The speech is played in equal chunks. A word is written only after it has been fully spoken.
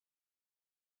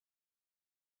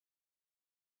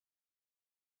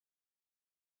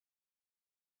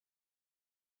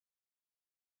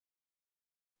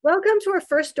Welcome to our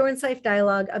first Dornsife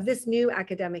dialogue of this new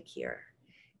academic year.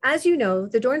 As you know,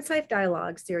 the Dornsife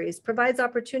Dialogue series provides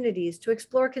opportunities to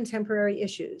explore contemporary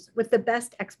issues with the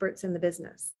best experts in the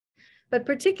business. But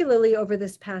particularly over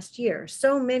this past year,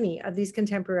 so many of these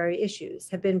contemporary issues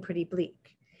have been pretty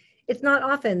bleak. It's not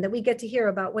often that we get to hear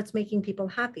about what's making people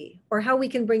happy or how we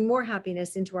can bring more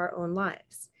happiness into our own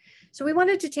lives. So we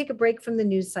wanted to take a break from the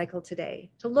news cycle today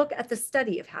to look at the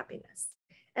study of happiness.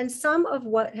 And some of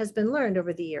what has been learned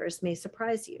over the years may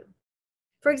surprise you.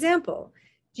 For example,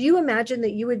 do you imagine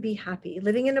that you would be happy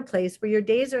living in a place where your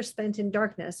days are spent in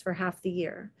darkness for half the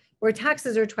year, where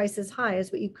taxes are twice as high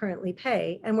as what you currently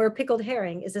pay, and where pickled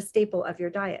herring is a staple of your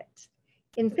diet?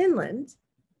 In Finland,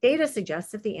 data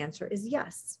suggests that the answer is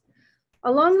yes.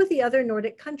 Along with the other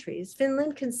Nordic countries,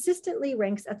 Finland consistently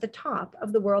ranks at the top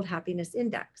of the World Happiness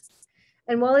Index.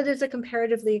 And while it is a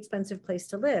comparatively expensive place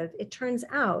to live, it turns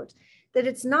out that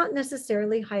it's not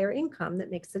necessarily higher income that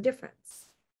makes the difference.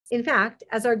 In fact,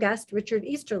 as our guest Richard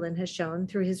Easterlin has shown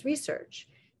through his research,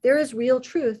 there is real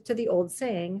truth to the old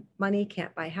saying, money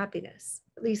can't buy happiness,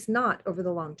 at least not over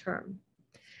the long term.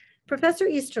 Professor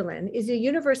Easterlin is a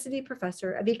university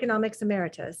professor of economics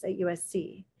emeritus at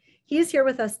USC. He is here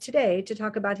with us today to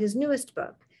talk about his newest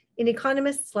book, An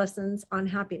Economist's Lessons on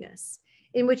Happiness,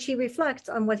 in which he reflects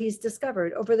on what he's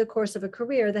discovered over the course of a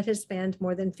career that has spanned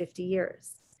more than 50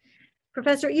 years.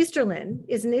 Professor Easterlin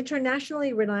is an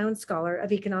internationally renowned scholar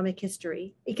of economic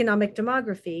history, economic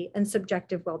demography, and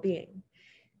subjective well-being.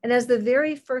 And as the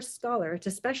very first scholar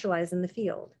to specialize in the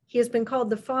field, he has been called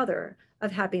the father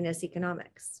of happiness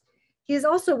economics. He is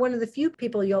also one of the few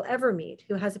people you'll ever meet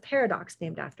who has a paradox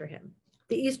named after him,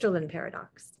 the Easterlin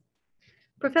paradox.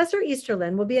 Professor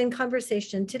Easterlin will be in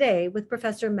conversation today with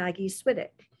Professor Maggie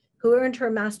Switek, who earned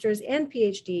her master's and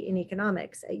PhD in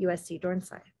economics at USC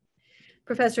Dornsife.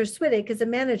 Professor Switek is a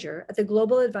manager at the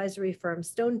global advisory firm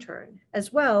StoneTurn,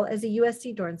 as well as a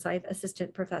USC Dornsife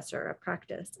assistant professor of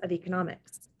practice of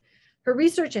economics. Her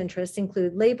research interests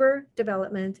include labor,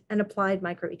 development, and applied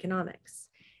microeconomics,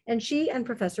 and she and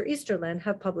Professor Easterlin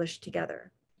have published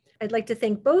together. I'd like to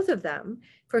thank both of them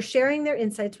for sharing their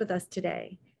insights with us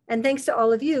today, and thanks to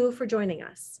all of you for joining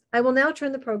us. I will now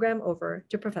turn the program over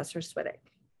to Professor Switek.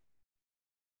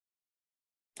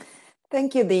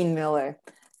 Thank you, Dean Miller.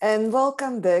 And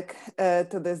welcome, Dick, to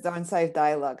this Dornsife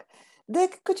Dialogue.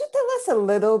 Dick, could you tell us a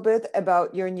little bit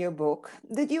about your new book?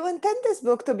 Did you intend this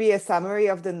book to be a summary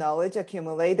of the knowledge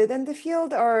accumulated in the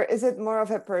field, or is it more of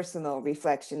a personal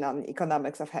reflection on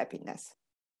economics of happiness?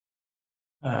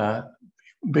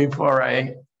 Before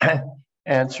I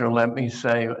answer, let me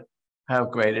say how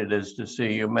great it is to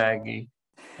see you, Maggie.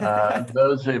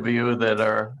 Those of you that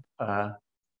are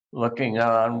looking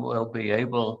on will be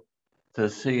able to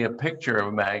see a picture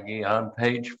of Maggie on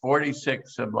page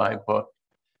 46 of my book.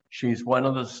 She's one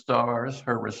of the stars.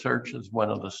 Her research is one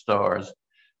of the stars.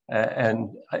 And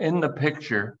in the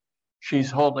picture,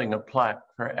 she's holding a plaque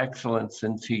for excellence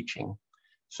in teaching.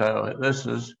 So this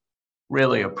is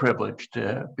really a privilege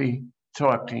to be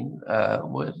talking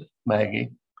with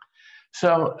Maggie.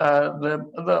 So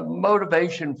the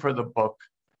motivation for the book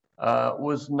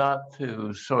was not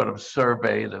to sort of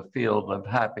survey the field of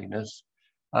happiness,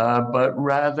 but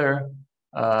rather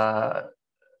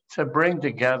to bring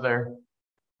together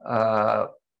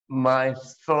my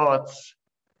thoughts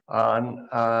on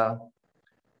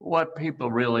what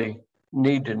people really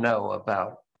need to know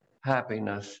about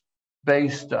happiness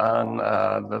based on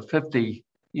the 50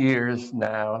 years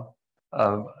now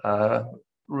of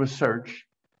research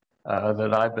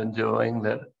that I've been doing,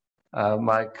 that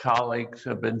my colleagues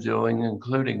have been doing,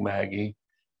 including Maggie,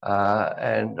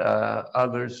 and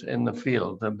others in the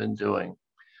field have been doing.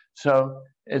 So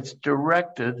it's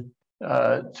directed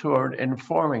toward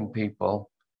informing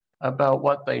people about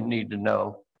what they need to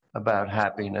know about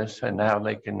happiness and how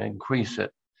they can increase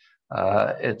it.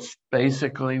 It's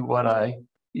basically what I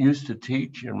used to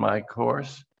teach in my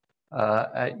course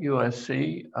at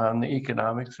USC on the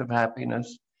economics of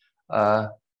happiness.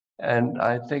 And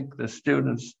I think the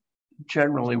students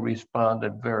generally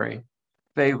responded very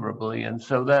favorably. And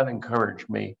so that encouraged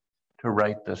me to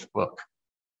write this book.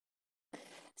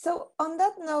 So on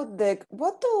that note, Dick,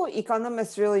 what do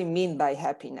economists really mean by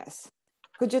happiness?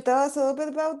 Could you tell us a little bit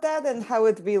about that and how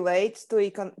it relates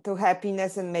to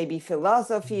happiness and maybe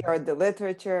philosophy or the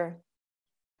literature?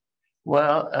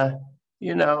 Well,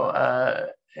 you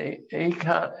know,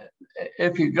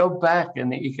 if you go back in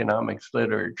the economics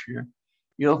literature,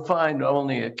 you'll find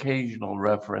only occasional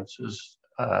references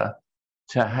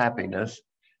to happiness.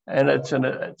 And it's an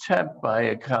attempt by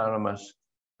economists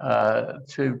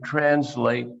to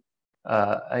translate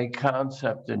a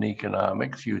concept in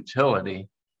economics, utility,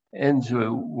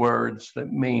 into words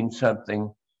that mean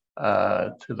something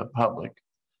to the public.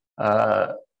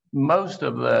 Most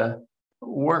of the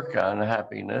work on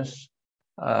happiness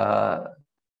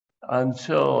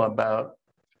until about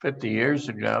 50 years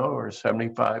ago or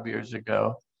 75 years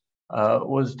ago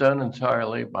was done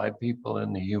entirely by people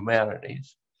in the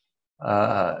humanities.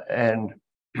 And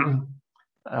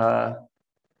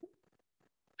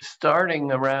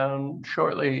starting around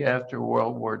shortly after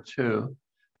World War II,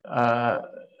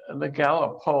 the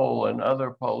Gallup poll and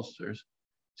other pollsters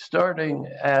starting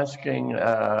asking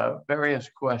various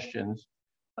questions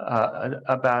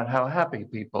about how happy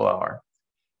people are.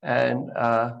 And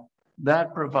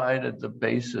that provided the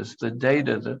basis, the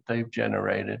data that they've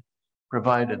generated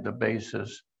provided the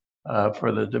basis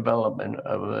for the development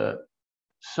of the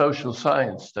social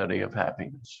science study of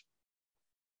happiness.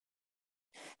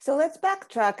 So let's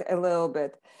backtrack a little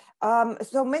bit.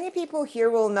 So many people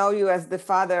here will know you as the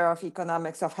father of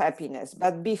economics of happiness,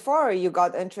 but before you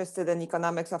got interested in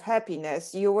economics of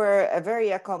happiness, you were a very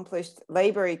accomplished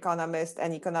labor economist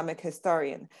and economic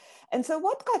historian. And so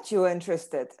what got you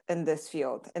interested in this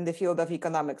field, in the field of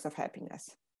economics of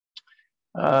happiness?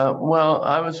 Well,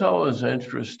 I was always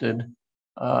interested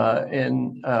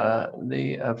in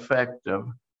the effect of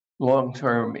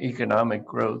long-term economic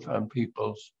growth on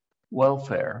people's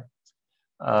welfare.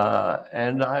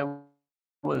 And I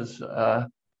was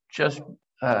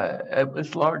it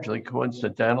was largely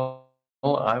coincidental.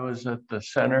 I was at the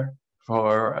Center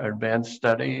for Advanced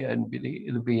Study and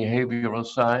the Behavioral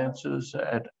Sciences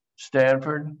at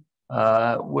Stanford,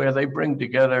 where they bring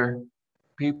together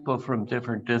people from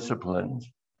different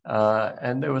disciplines.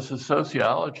 And there was a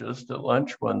sociologist at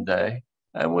lunch one day,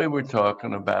 and we were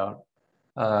talking about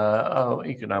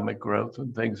economic growth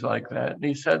and things like that. And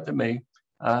he said to me,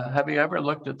 have you ever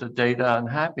looked at the data on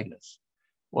happiness?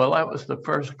 Well, that was the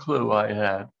first clue I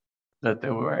had that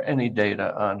there were any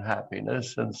data on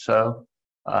happiness. And so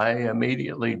I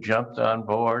immediately jumped on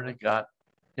board and got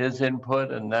his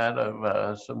input and that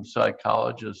of some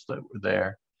psychologists that were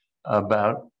there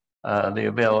about the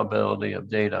availability of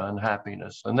data on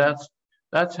happiness. And that's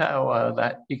how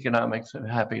that economics of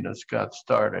happiness got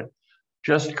started.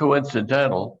 Just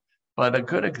coincidental, but a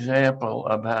good example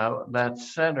of how that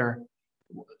center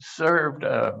served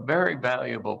a very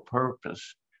valuable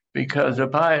purpose, because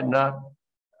if I had not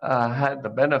had the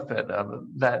benefit of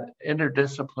that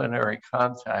interdisciplinary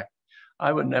contact,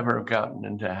 I would never have gotten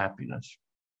into happiness.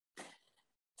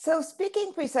 So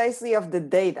speaking precisely of the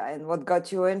data and what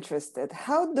got you interested,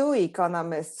 how do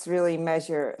economists really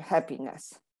measure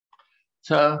happiness?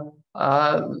 So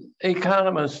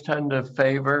economists tend to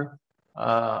favor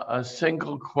a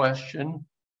single question.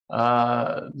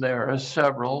 There are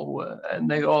several, and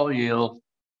they all yield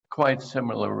quite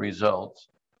similar results.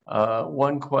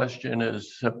 One question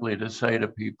is simply to say to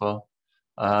people,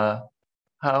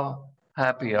 how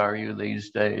happy are you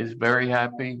these days? Very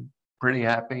happy, pretty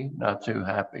happy, not too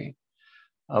happy.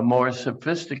 A more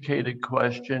sophisticated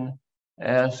question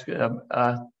asks,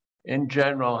 in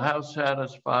general, how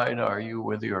satisfied are you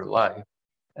with your life?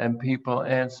 And people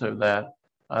answer that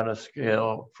on a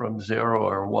scale from 0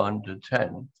 or 1 to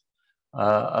 10.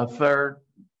 A third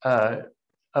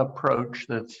approach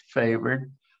that's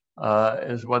favored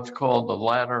is what's called the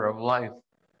ladder of life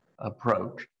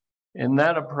approach. In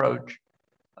that approach,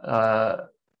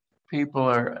 people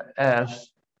are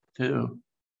asked to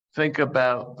think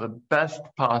about the best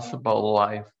possible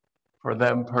life for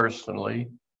them personally,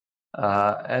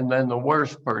 and then the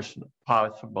worst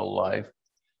possible life.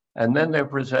 And then they're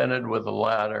presented with a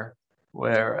ladder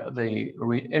where the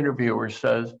interviewer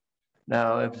says,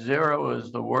 now, if 0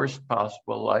 is the worst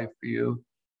possible life for you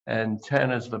and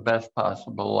 10 is the best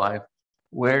possible life,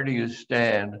 where do you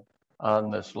stand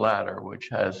on this ladder, which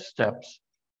has steps,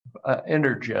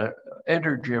 integer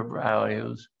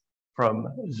values from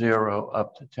 0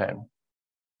 up to 10?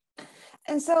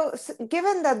 And so,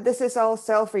 given that this is all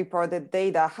self-reported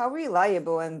data, how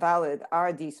reliable and valid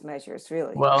are these measures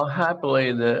really? Well,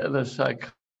 happily, the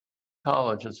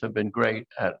psychologists have been great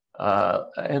at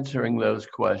answering those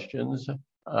questions.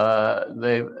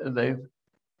 They've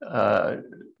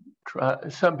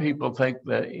tried. Some people think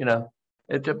that,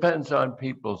 it depends on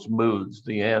people's moods,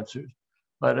 the answers.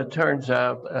 But it turns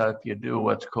out if you do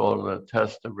what's called a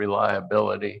test of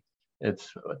reliability,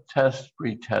 it's a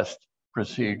test-retest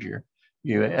procedure.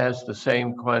 You ask the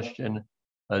same question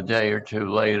a day or two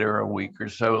later, a week or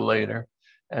so later,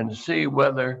 and see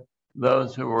whether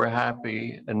those who were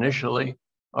happy initially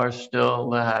are still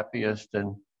the happiest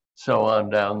and so on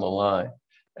down the line.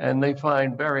 And they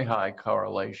find very high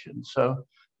correlation. So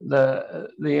the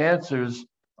answers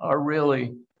are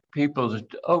really people's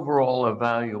overall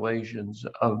evaluations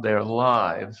of their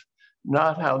lives,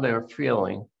 not how they're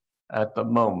feeling at the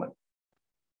moment.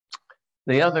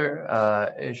 The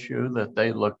other issue that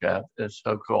they look at is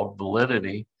so-called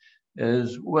validity,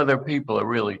 is whether people are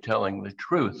really telling the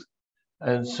truth.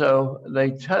 And so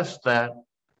they test that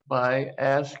by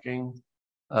asking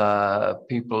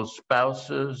people's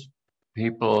spouses,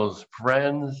 people's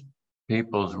friends,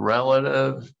 people's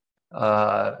relatives,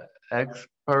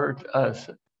 expert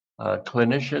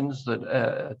clinicians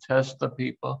that test the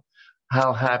people,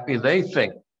 how happy they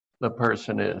think the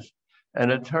person is.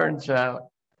 And it turns out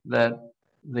that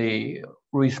the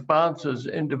responses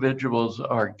individuals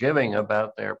are giving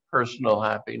about their personal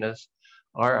happiness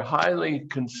are highly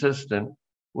consistent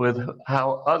with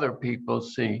how other people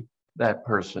see that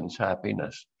person's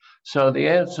happiness. So the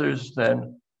answers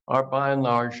then are by and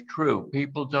large true.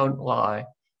 People don't lie.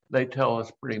 They tell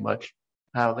us pretty much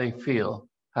how they feel,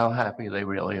 how happy they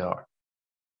really are.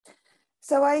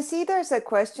 So I see there's a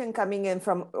question coming in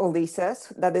from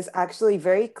Ulises that is actually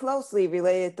very closely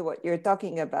related to what you're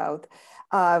talking about,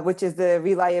 which is the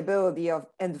reliability of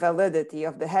and validity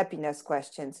of the happiness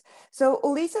questions. So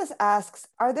Ulises asks,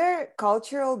 are there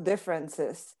cultural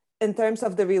differences in terms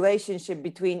of the relationship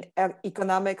between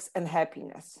economics and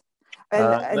happiness?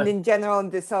 And in general,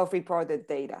 in the self-reported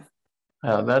data?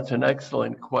 That's an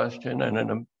excellent question and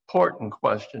an important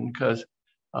question, because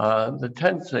the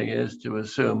tendency is to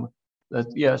assume that,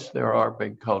 yes, there are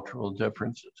big cultural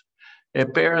differences.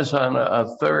 It bears on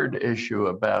a third issue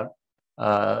about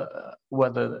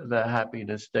whether the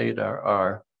happiness data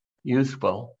are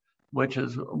useful, which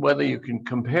is whether you can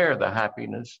compare the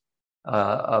happiness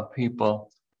of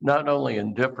people, not only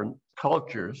in different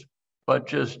cultures, but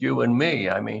just you and me.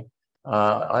 I mean,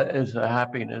 is the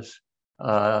happiness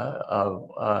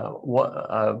of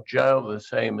Joe the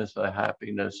same as the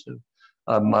happiness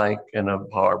of Mike and of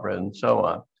Barbara and so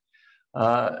on?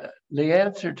 The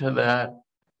answer to that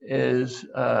is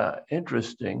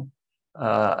interesting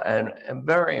and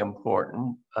very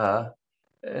important.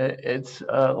 It's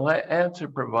an answer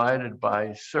provided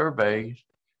by surveys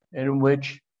in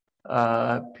which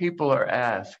people are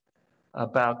asked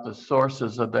about the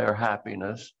sources of their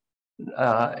happiness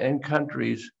in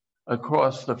countries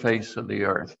across the face of the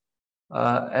earth.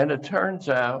 And it turns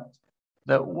out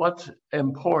that what's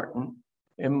important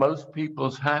in most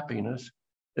people's happiness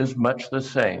is much the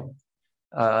same.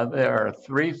 There are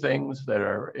three things that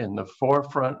are in the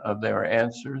forefront of their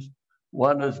answers.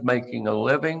 One is making a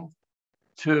living,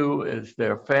 two is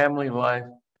their family life,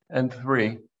 and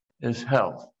three is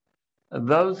health.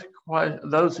 Those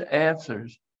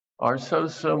answers are so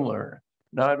similar,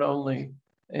 not only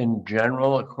in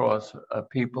general across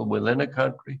people within a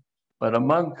country, but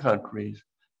among countries,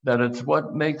 that it's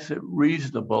what makes it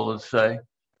reasonable to say,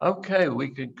 okay, we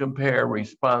can compare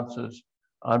responses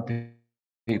on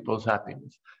people's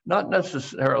happiness. Not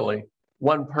necessarily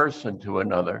one person to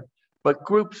another, but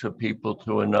groups of people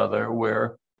to another,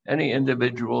 where any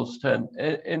individual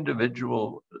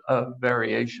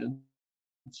variations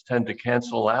tend to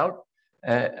cancel out,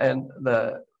 and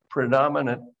the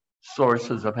predominant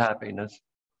sources of happiness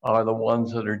are the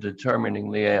ones that are determining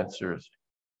the answers: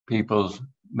 people's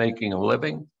making a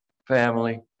living,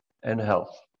 family, and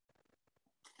health.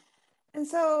 And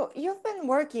so you've been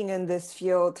working in this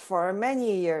field for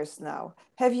many years now.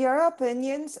 Have your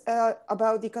opinions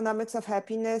about economics of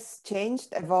happiness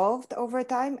changed, evolved over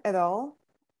time at all?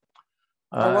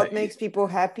 Or what makes people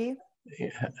happy?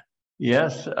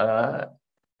 Yes.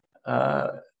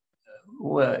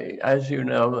 Well, as you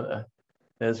know,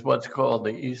 there's what's called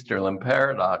the Easterlin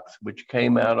paradox, which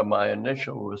came out of my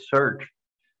initial research,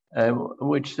 and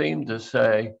which seemed to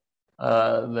say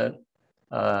that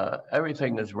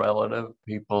everything is relative.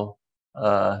 People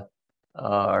are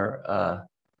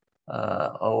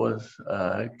always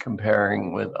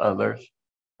comparing with others.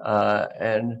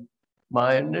 And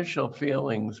my initial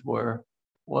feelings were,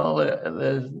 well,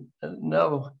 there's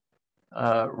no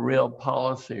real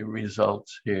policy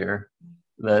results here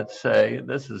that say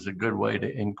this is a good way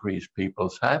to increase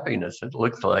people's happiness. It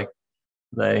looks like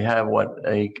they have what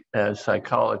a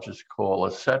psychologists call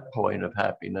a set point of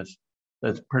happiness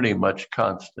that's pretty much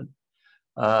constant.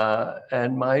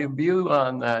 And my view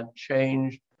on that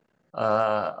changed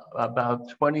about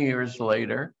 20 years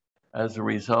later as a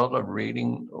result of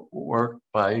reading work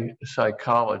by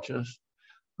psychologists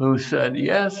who said,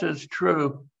 yes, it's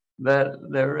true that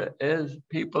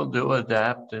people do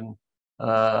adapt, and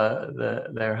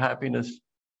their happiness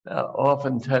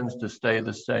often tends to stay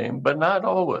the same, but not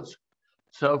always.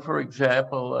 So for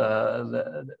example,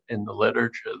 in the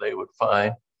literature, they would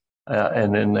find,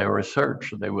 and in their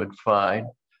research, they would find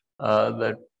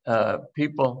that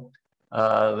people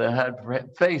that had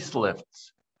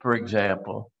facelifts, for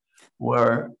example,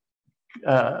 were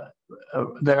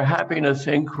their happiness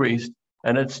increased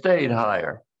and it stayed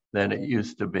higher than it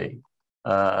used to be.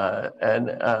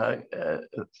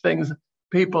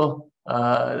 People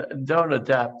don't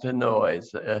adapt to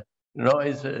noise.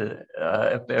 Noise,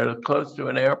 if they're close to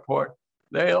an airport,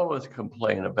 they always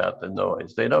complain about the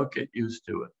noise. They don't get used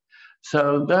to it.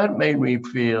 So that made me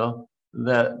feel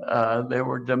that there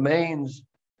were domains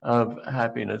of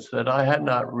happiness that I had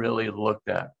not really looked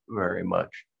at very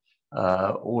much,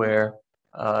 where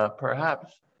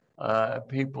perhaps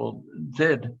people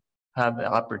did have the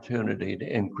opportunity to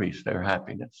increase their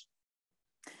happiness.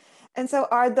 And so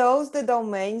are those the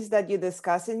domains that you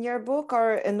discuss in your book,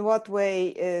 or in what way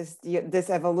is this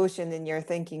evolution in your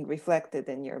thinking reflected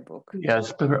in your book?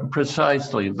 Yes,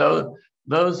 precisely.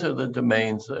 Those are the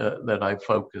domains that I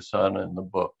focus on in the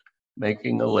book.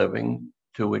 Making a living,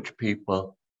 to which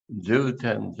people do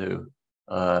tend to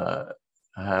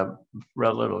have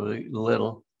relatively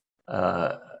little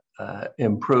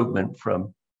improvement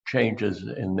from changes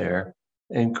in their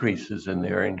increases in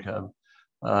their income,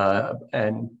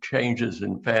 and changes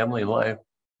in family life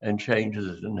and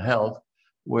changes in health,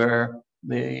 where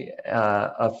the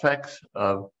effects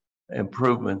of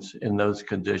improvements in those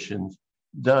conditions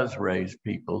does raise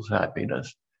people's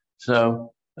happiness.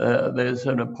 So there's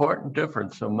an important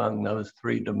difference among those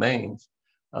three domains.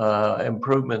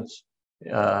 Improvements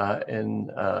in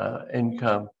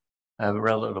income have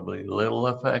relatively little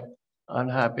effect on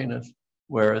happiness,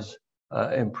 whereas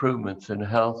improvements in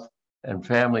health and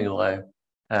family life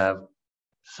have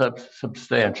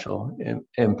substantial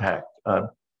impact on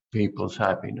people's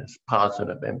happiness,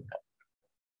 positive impact.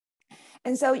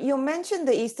 And so you mentioned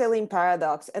the Easterlin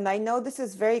paradox, and I know this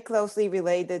is very closely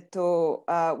related to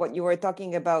what you were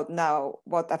talking about now,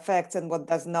 what affects and what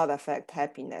does not affect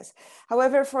happiness.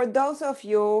 However, for those of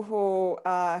you who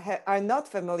are not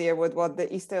familiar with what the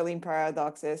Easterlin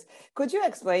paradox is, could you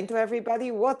explain to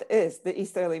everybody what is the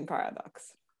Easterlin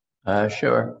paradox?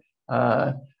 Sure.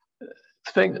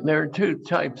 There are two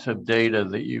types of data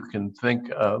that you can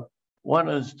think of. One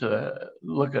is to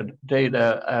look at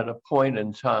data at a point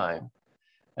in time,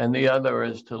 and the other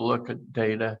is to look at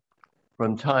data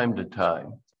from time to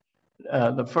time.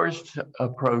 The first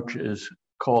approach is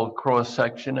called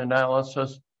cross-section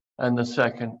analysis, and the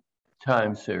second,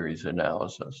 time series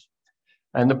analysis.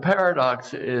 And the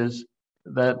paradox is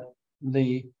that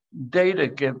the data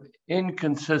give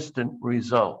inconsistent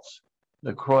results,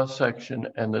 the cross-section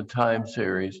and the time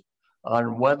series,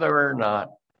 on whether or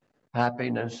not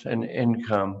happiness and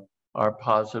income are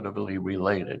positively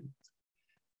related.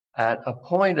 At a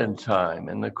point in time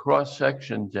in the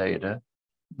cross-section data,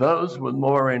 those with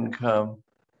more income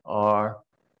are,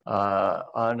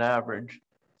 on average,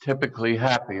 typically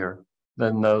happier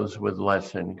than those with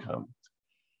less income.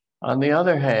 On the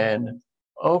other hand,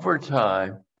 over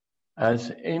time,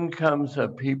 as incomes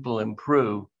of people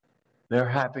improve, their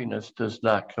happiness does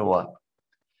not go up.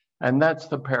 And that's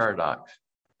the paradox.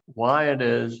 Why it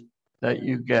is that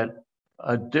you get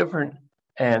a different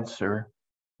answer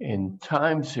in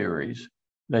time series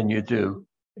than you do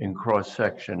in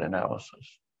cross-section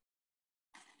analysis.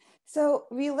 So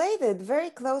related, very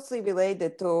closely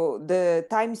related to the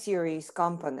time series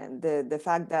component, the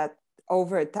fact that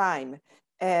over time,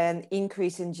 an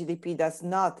increase in GDP does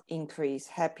not increase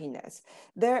happiness.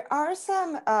 There are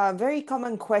some very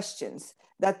common questions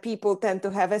that people tend to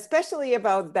have, especially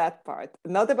about that part,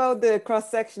 not about the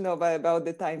cross-sectional, but about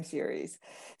the time series.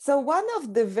 So one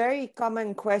of the very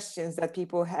common questions that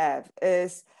people have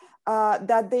is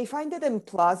that they find it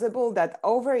implausible that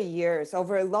over years,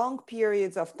 over long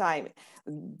periods of time,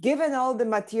 given all the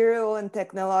material and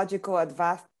technological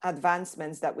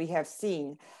advancements that we have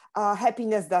seen,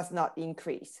 happiness does not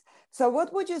increase. So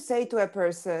what would you say to a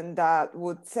person that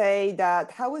would say that,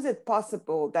 how is it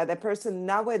possible that a person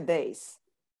nowadays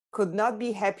could not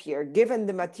be happier given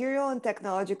the material and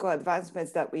technological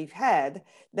advancements that we've had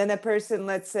than a person,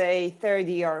 let's say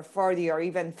 30 or 40 or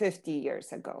even 50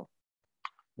 years ago?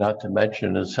 Not to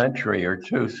mention a century or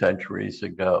 2 centuries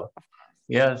ago.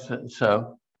 Yes,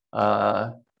 so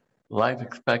life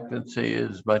expectancy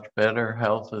is much better.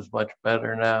 Health is much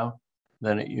better now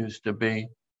than it used to be.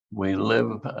 We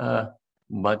live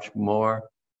much more,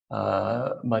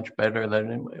 much better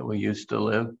than we used to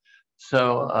live.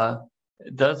 So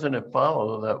doesn't it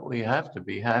follow that we have to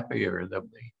be happier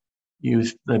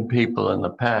than people in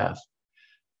the past?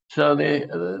 So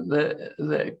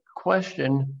the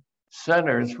question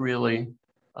centers really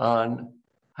on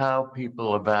how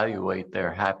people evaluate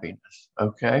their happiness,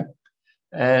 okay?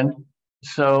 And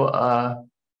so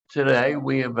today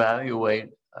we evaluate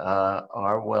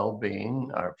our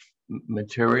well-being, our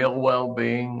material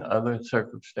well-being, other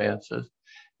circumstances,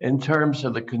 in terms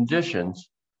of the conditions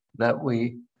that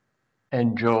we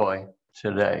enjoy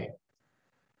today.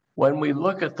 When we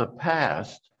look at the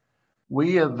past,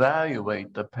 we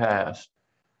evaluate the past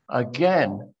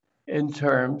again in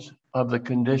terms of the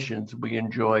conditions we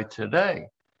enjoy today.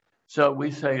 So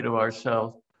we say to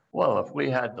ourselves, well, if we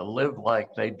had to live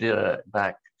like they did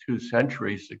back 2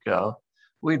 centuries ago,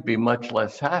 we'd be much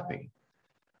less happy.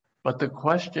 But the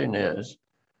question is,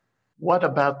 what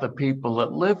about the people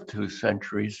that lived 2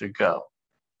 centuries ago?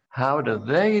 How do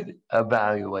they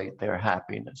evaluate their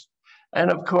happiness? And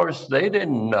of course, they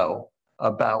didn't know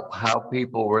about how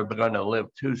people were going to live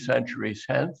 2 centuries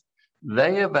hence.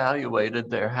 They evaluated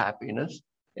their happiness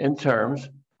in terms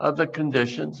of the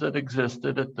conditions that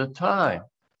existed at the time.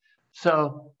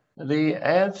 So the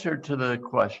answer to the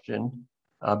question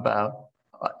about,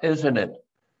 isn't it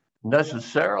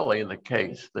necessarily the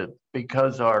case that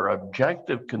because our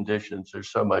objective conditions are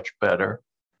so much better,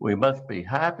 we must be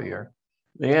happier?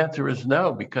 The answer is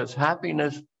no, because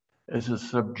happiness is a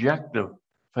subjective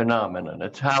phenomenon.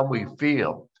 It's how we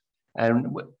feel.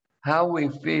 And how we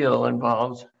feel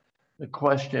involves the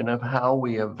question of how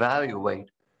we evaluate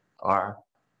our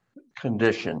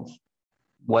conditions.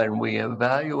 When we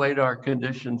evaluate our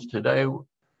conditions today,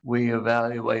 we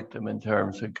evaluate them in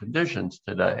terms of conditions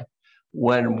today.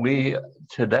 When we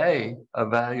today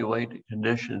evaluate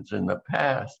conditions in the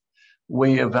past,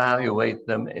 we evaluate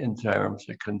them in terms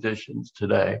of conditions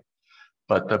today.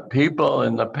 But the people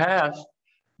in the past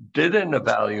didn't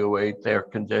evaluate their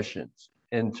conditions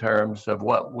in terms of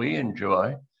what we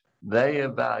enjoy. They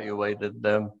evaluated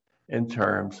them in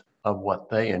terms of what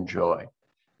they enjoy.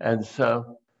 And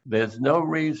so there's no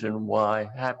reason why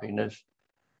happiness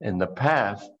in the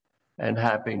past and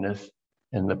happiness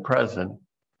in the present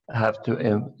have to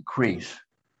increase.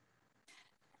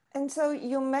 And so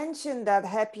you mentioned that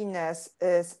happiness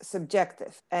is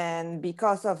subjective, and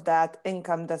because of that,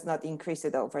 income does not increase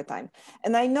it over time.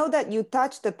 And I know that you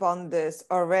touched upon this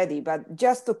already, but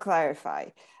just to clarify,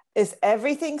 is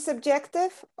everything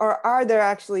subjective, or are there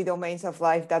actually domains of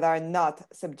life that are not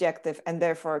subjective and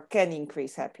therefore can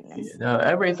increase happiness? You know,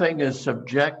 everything is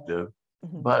subjective,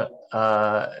 but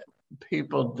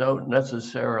people don't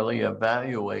necessarily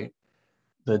evaluate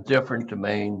the different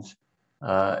domains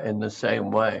in the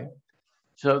same way.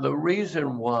 So the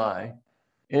reason why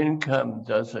income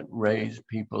doesn't raise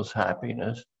people's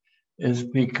happiness is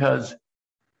because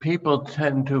people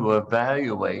tend to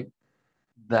evaluate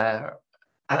their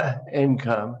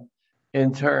income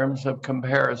in terms of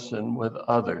comparison with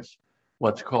others,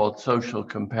 what's called social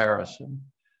comparison.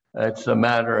 It's a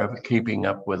matter of keeping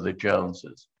up with the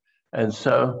Joneses. And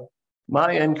so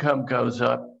my income goes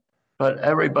up, but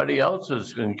everybody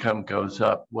else's income goes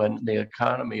up when the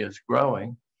economy is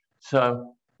growing.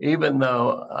 So even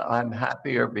though I'm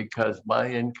happier because my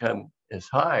income is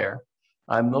higher,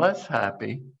 I'm less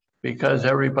happy because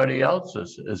everybody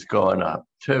else's is going up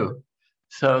too.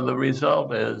 So the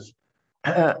result is,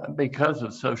 because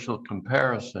of social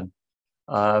comparison,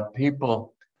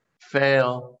 people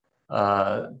fail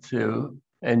to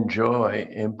enjoy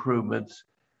improvements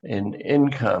in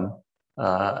income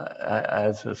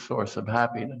as a source of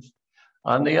happiness.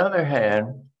 On the other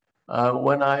hand,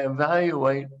 when I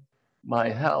evaluate my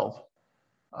health,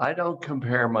 I don't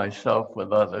compare myself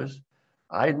with others.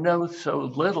 I know so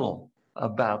little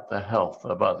about the health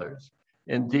of others.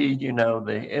 Indeed, you know,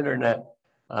 the internet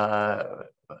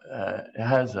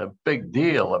has a big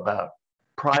deal about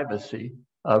privacy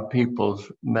of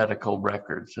people's medical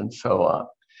records and so on.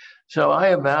 So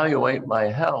I evaluate my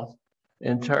health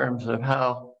in terms of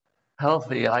how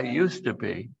healthy I used to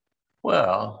be.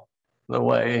 Well, the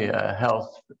way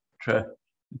health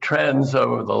trends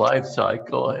over the life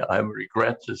cycle, I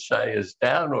regret to say, is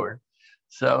downward.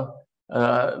 So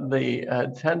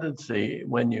the tendency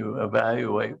when you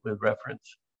evaluate with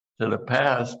reference to the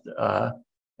past,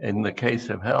 in the case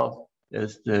of health,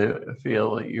 is to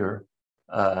feel that you're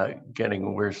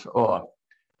getting worse off.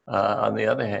 On the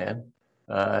other hand,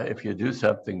 if you do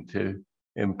something to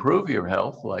improve your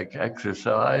health, like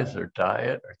exercise or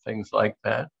diet or things like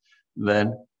that,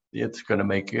 then it's going to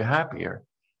make you happier.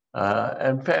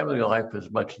 And family life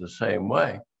is much the same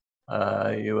way.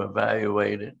 You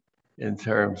evaluate it in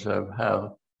terms of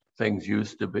how things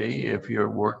used to be. If you're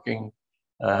working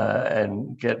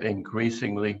and get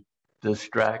increasingly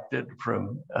distracted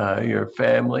from your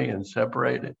family and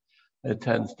separated, it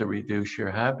tends to reduce your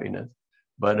happiness.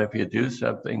 But if you do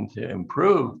something to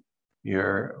improve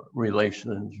your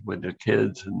relations with the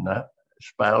kids and the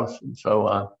spouse and so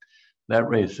on, that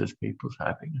raises people's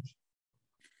happiness.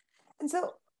 And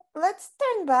so let's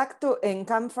turn back to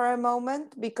income for a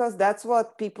moment, because that's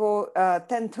what people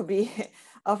tend to be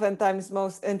oftentimes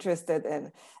most interested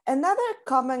in. Another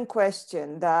common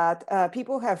question that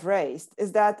people have raised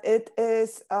is that it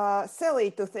is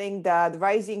silly to think that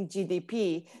rising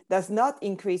GDP does not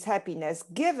increase happiness,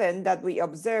 given that we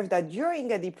observe that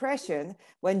during a depression,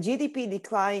 when GDP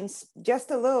declines just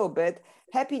a little bit,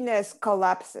 happiness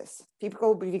collapses.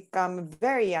 People become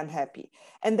very unhappy.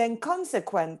 And then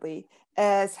consequently,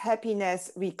 as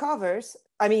happiness recovers,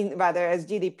 as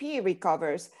GDP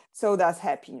recovers, so does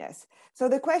happiness. So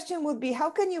the question would be, how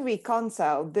can you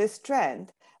reconcile this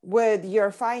trend with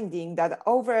your finding that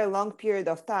over a long period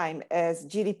of time, as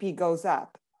GDP goes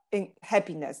up,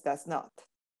 happiness does not?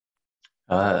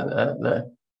 And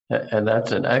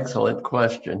that's an excellent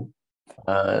question.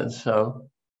 Let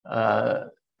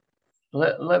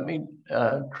me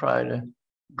try to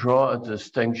draw a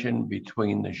distinction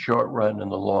between the short run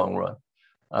and the long run.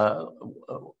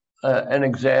 An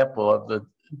example of the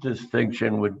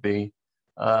distinction would be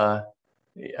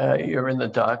you're in the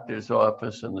doctor's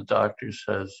office and the doctor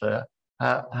says,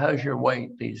 how's your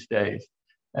weight these days?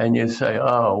 And you say,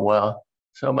 oh, well,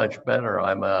 so much better.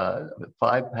 I'm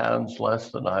 5 pounds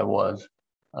less than I was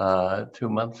 2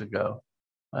 months ago.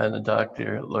 And the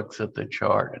doctor looks at the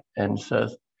chart and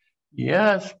says,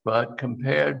 yes, but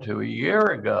compared to a year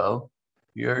ago,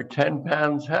 you're 10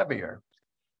 pounds heavier.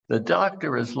 The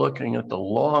doctor is looking at the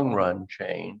long run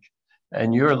change,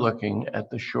 and you're looking at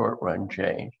the short run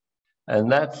change. And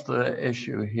that's the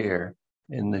issue here.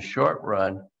 In the short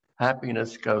run,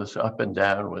 happiness goes up and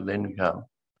down with income.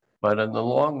 But in the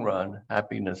long run,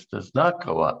 happiness does not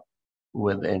go up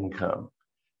with income.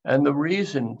 And the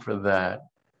reason for that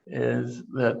is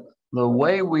that the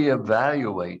way we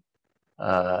evaluate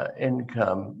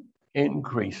income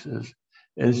increases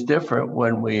is different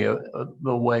when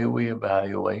the way we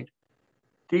evaluate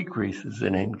decreases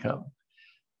in income.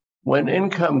 When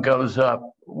income goes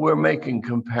up, we're making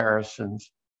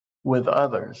comparisons with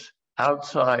others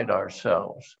outside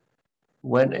ourselves.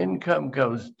 When income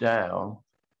goes down,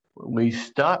 we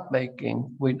stop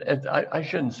making, I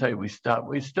shouldn't say we stop,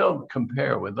 we still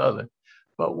compare with others,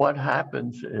 but what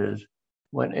happens is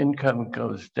when income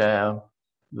goes down,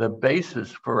 the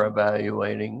basis for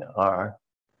evaluating our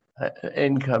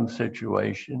income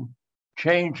situation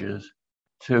changes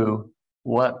to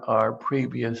what our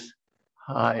previous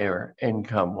higher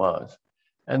income was.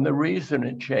 And the reason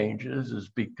it changes is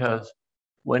because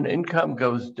when income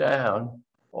goes down,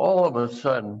 all of a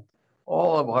sudden,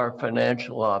 all of our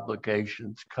financial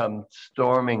obligations come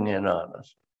storming in on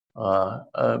us.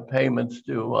 Payments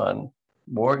due on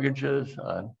mortgages,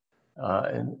 on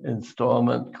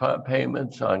installment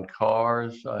payments on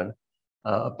cars, on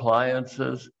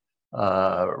appliances,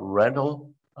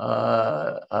 rental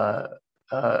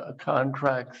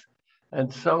contracts,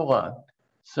 and so on.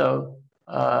 So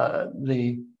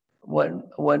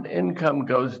when income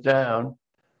goes down,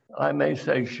 I may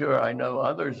say, sure, I know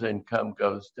others' income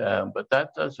goes down, but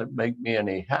that doesn't make me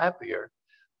any happier.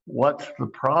 What's the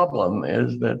problem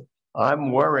is that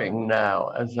I'm worrying now,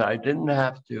 as I didn't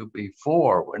have to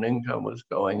before when income was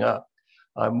going up.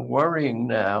 I'm worrying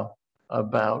now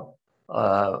about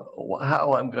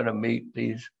how I'm going to meet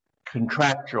these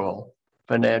contractual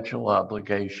financial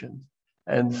obligations.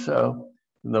 And so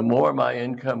the more my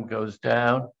income goes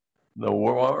down, the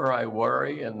more I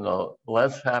worry and the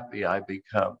less happy I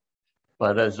become.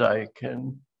 But as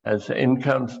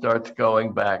income starts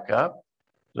going back up,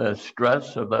 the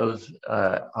stress of those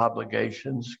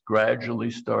obligations gradually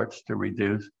starts to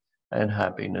reduce and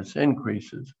happiness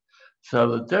increases.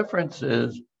 So the difference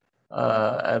is,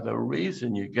 and the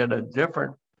reason you get a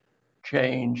different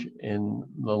change in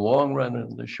the long run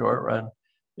and the short run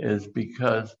is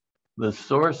because the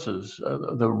sources,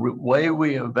 the way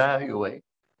we evaluate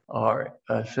our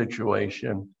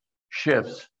situation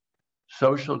shifts.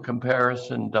 Social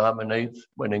comparison dominates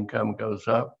when income goes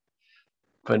up.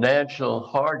 Financial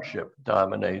hardship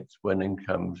dominates when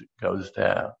income goes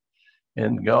down.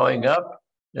 And going up,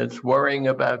 it's worrying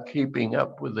about keeping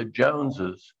up with the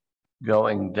Joneses.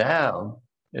 Going down,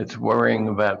 it's worrying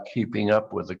about keeping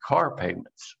up with the car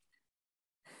payments.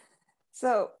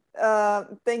 So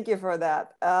thank you for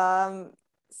that.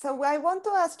 So I want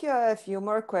to ask you a few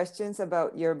more questions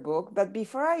about your book, but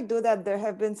before I do that, there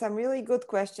have been some really good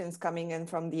questions coming in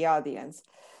from the audience.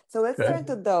 So let's turn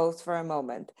to those for a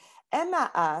moment.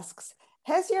 Emma asks,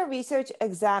 has your research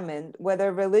examined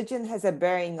whether religion has a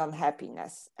bearing on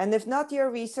happiness? And if not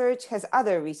your research, has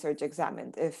other research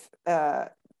examined if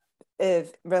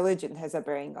religion has a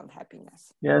bearing on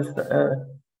happiness? Yes,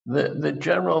 the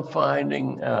general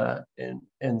finding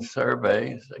in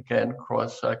surveys, again,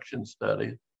 cross-section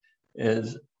studies,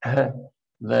 is that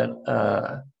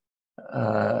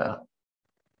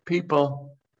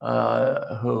people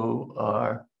who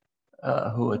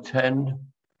attend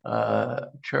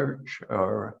church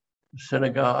or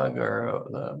synagogue or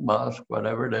the mosque,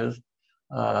 whatever it is,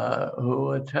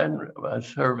 who attend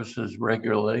services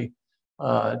regularly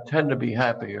tend to be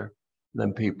happier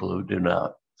than people who do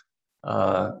not.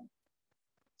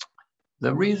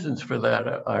 The reasons for that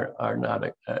are not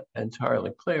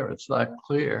entirely clear. It's not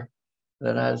clear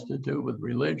that has to do with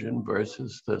religion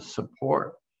versus the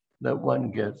support that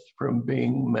one gets from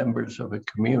being members of a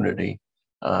community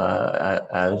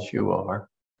as you are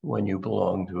when you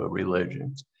belong to a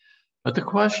religion. But the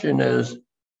question is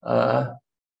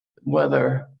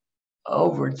whether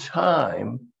over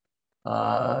time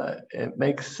it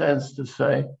makes sense to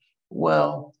say,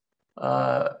 well,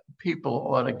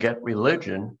 people ought to get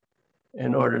religion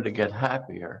in order to get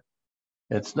happier.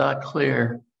 It's not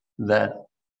clear that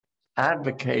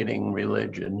advocating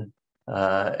religion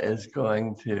is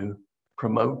going to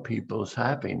promote people's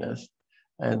happiness.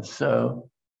 And so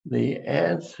the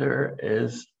answer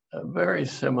is very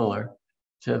similar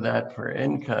to that for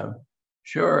income.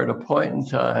 Sure, at a point in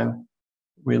time,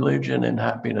 religion and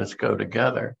happiness go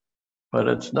together, but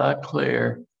it's not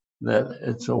clear that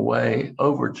it's a way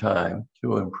over time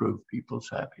to improve people's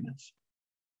happiness.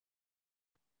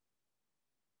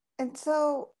 And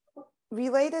so,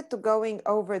 related to going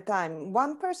over time,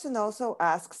 one person also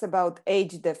asks about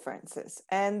age differences.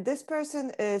 And this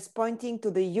person is pointing to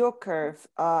the U-curve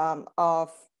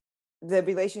of the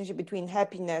relationship between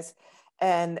happiness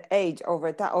and age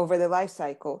over the life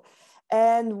cycle.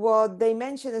 And what they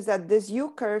mention is that this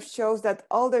U-curve shows that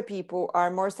older people are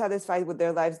more satisfied with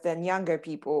their lives than younger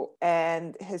people.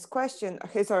 And his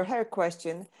or her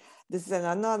question, this is an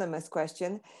anonymous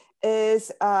question,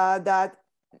 is that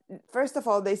first of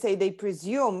all, they say they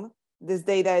presume this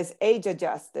data is age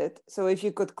adjusted. So if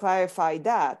you could clarify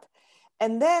that.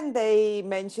 And then they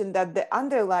mentioned that the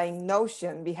underlying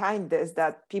notion behind this,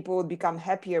 that people would become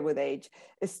happier with age,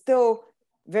 is still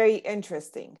very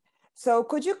interesting. So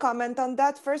could you comment on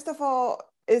that? First of all,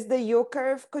 is the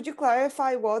U-curve, could you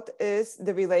clarify what is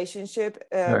the relationship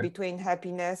Sure. between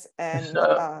happiness and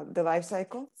the life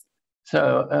cycle?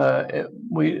 So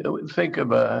we think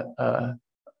of a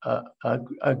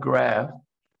graph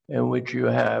in which you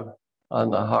have on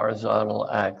the horizontal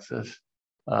axis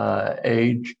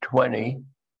age 20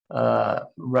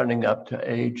 running up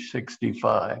to age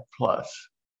 65 plus.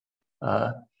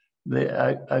 A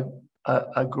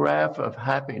graph of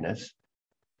happiness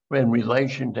in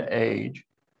relation to age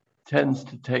tends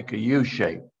to take a U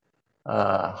shape,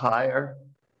 higher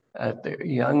at the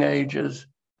young ages,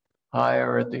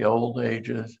 higher at the old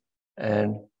ages,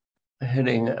 and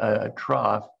hitting a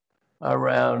trough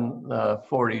around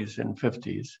 40s and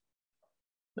 50s.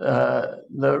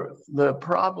 The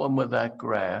problem with that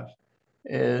graph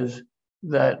is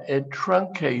that it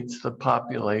truncates the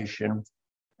population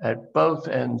at both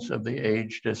ends of the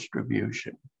age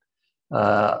distribution.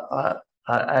 At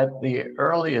the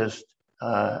earliest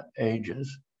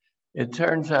ages, it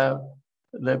turns out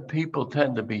that people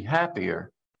tend to be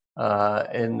happier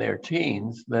in their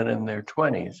teens than in their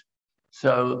 20s.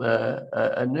 So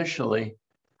initially,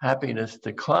 happiness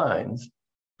declines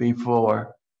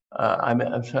before,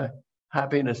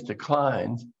 happiness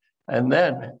declines. And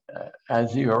then,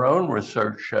 as your own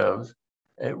research shows,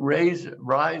 it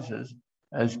rises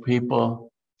as people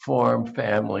form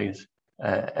families.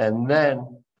 And then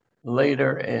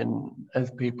later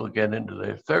as people get into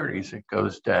their 30s, it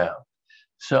goes down.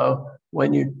 So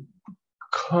when you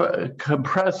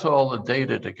compress all the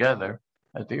data together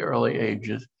at the early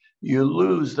ages, you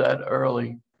lose that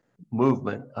early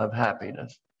movement of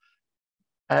happiness.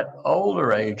 At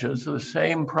older ages, the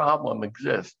same problem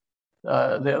exists.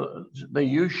 The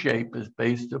U shape is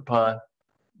based upon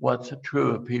what's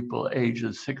true of people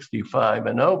ages 65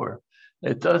 and over.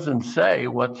 It doesn't say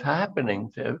what's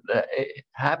happening to the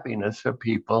happiness of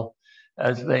people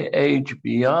as they age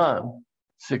beyond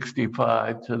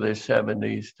 65 to their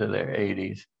 70s, to their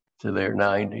 80s, to their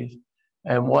 90s.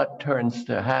 And what turns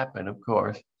to happen, of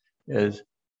course, is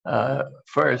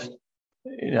first,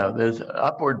 there's an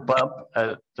upward bump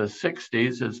at the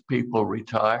 60s as people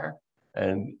retire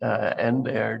and end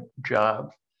their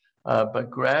jobs.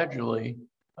 But gradually,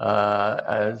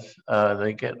 as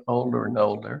they get older and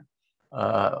older,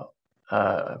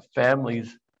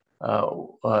 families,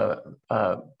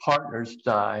 partners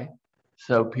die.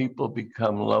 So people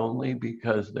become lonely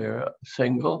because they're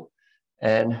single,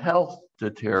 and health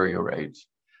deteriorates.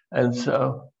 And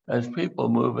so as people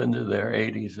move into their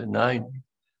 80s and 90s,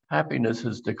 happiness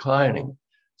is declining.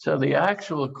 So the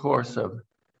actual course of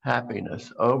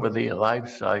happiness over the life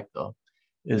cycle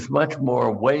is much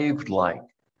more wave-like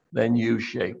than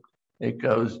U-shaped. It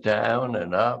goes down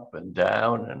and up and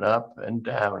down and up and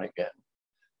down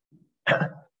again.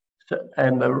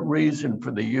 And the reason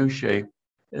for the U-shape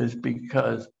is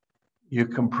because you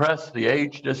compress the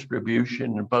age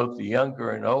distribution in both the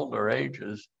younger and older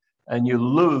ages, and you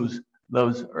lose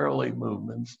those early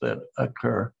movements that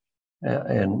occur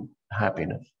in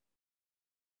happiness.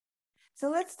 So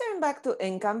let's turn back to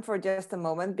income for just a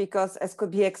moment, because as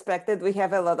could be expected, we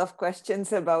have a lot of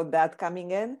questions about that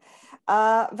coming in.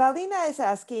 Valina is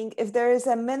asking if there is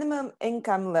a minimum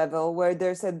income level where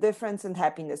there's a difference in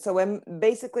happiness. So when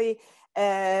basically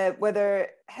whether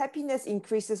happiness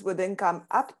increases with income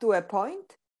up to a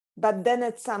point, but then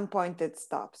at some point it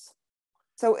stops.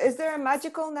 So is there a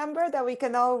magical number that we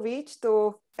can all reach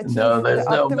to achieve the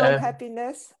optimum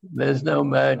happiness? There's no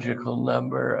magical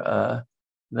number.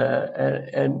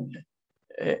 And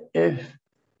if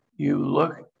you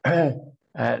look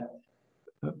at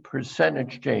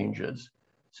percentage changes,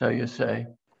 so you say,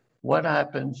 what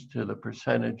happens to the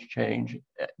percentage change?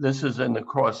 This is in the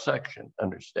cross section,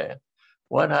 understand.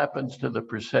 What happens to the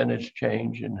percentage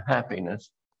change in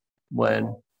happiness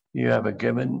when you have a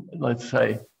given, let's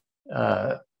say,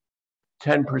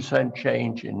 10%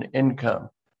 change in income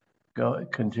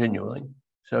continuing?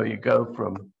 So you go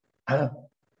from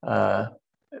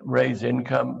raise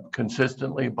income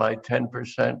consistently by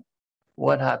 10%.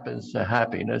 What happens to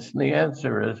happiness? And the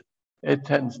answer is it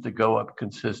tends to go up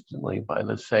consistently by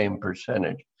the same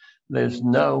percentage. There's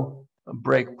no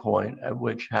break point at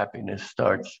which happiness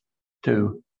starts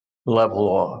to level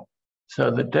off.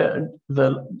 So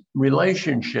the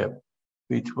relationship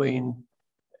between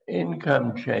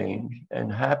income change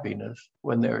and happiness,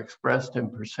 when they're expressed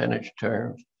in percentage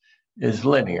terms, is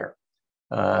linear.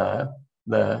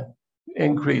 The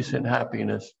increase in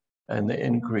happiness and the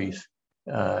increase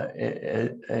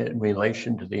in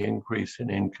relation to the increase in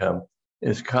income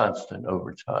is constant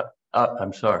over time.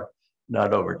 I'm sorry,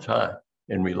 not over time,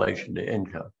 in relation to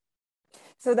income.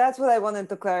 So that's what I wanted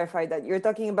to clarify, that you're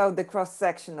talking about the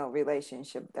cross-sectional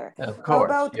relationship there. Of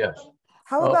course, yes.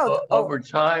 How about over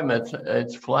time?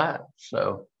 It's flat,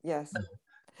 so yes,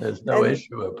 there's no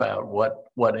issue about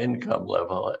what income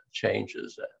level it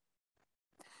changes at.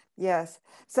 Yes.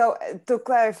 So to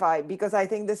clarify, because I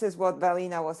think this is what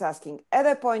Valina was asking, at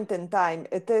a point in time,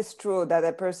 it is true that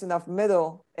a person of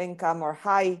middle income or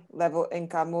high level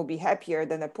income will be happier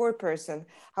than a poor person.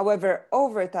 However,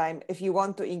 over time, if you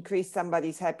want to increase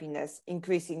somebody's happiness,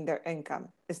 increasing their income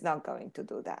is not going to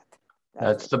do that.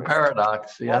 That's the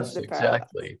paradox. Yes,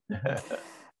 exactly.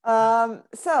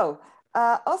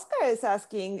 Oscar is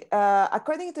asking,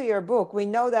 according to your book, we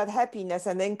know that happiness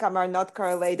and income are not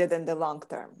correlated in the long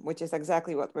term, which is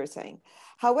exactly what we're saying.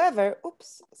 However,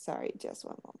 oops, sorry, just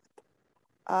one moment.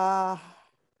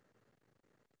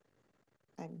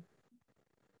 I'm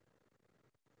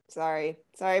sorry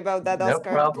about that,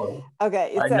 Oscar. No problem.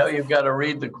 Okay, I know you've got to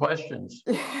read the questions.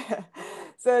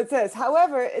 So it says,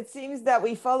 however, it seems that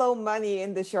we follow money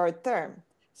in the short term.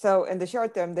 So in the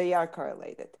short term, they are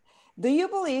correlated. Do you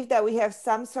believe that we have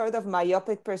some sort of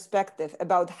myopic perspective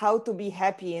about how to be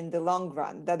happy in the long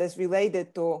run that is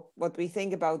related to what we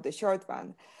think about the short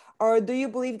run? Or do you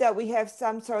believe that we have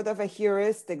some sort of a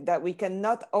heuristic that we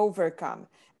cannot overcome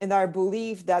in our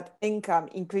belief that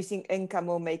increasing income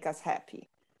will make us happy?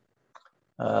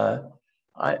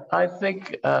 I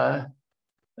think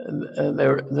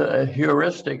the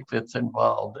heuristic that's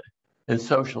involved is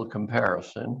social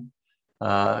comparison,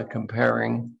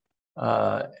 comparing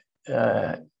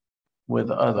with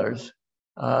others.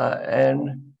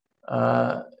 And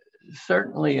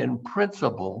certainly in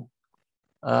principle,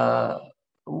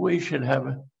 we should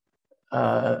have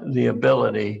the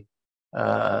ability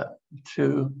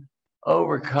to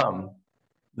overcome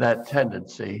that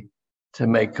tendency to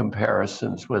make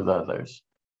comparisons with others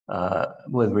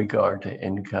with regard to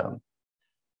income.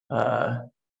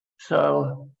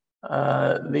 So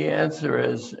the answer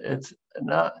is it's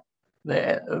not,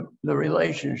 the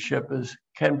relationship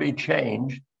can be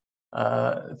changed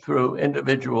through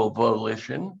individual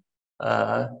volition,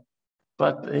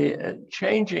 but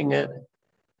changing it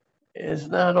is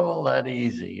not all that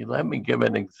easy. Let me give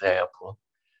an example.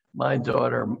 My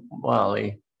daughter,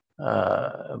 Molly,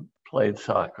 played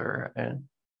soccer, and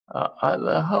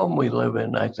the home we live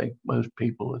in, I think most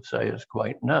people would say, is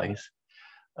quite nice.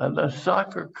 The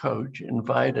soccer coach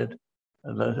invited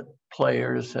the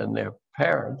players and their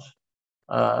parents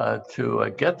to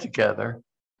a get-together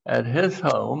at his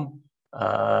home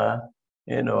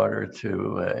in order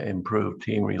to improve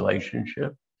team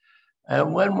relationship.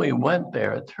 And when we went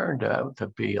there, it turned out to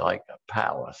be like a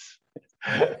palace.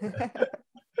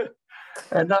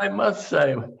 And I must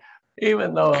say,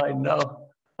 even though I know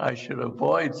I should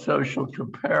avoid social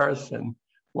comparison,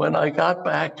 when I got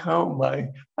back home,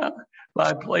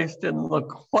 my place didn't look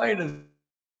quite as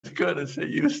good as it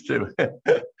used to.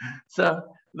 So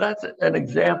that's an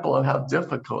example of how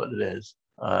difficult it is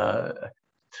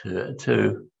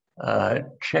to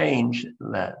change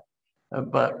that.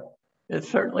 But it's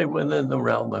certainly within the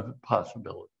realm of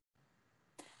possibility.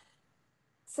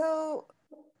 So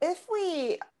if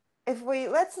we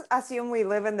let's assume we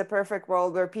live in the perfect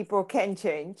world where people can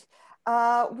change,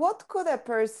 what could a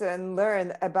person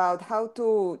learn about how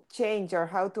to change or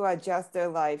how to adjust their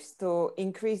lives to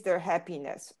increase their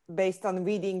happiness based on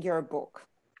reading your book?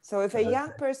 So if a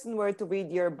young person were to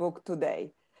read your book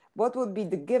today, what would be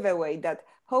the giveaway that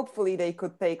hopefully they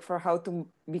could take for how to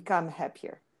become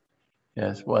happier?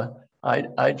 Yes, well,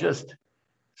 I just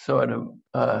sort of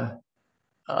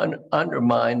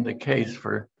undermine the case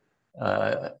for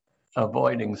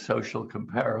avoiding social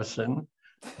comparison,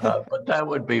 but that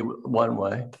would be one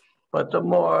way. But the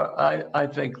more, I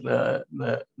think the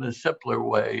simpler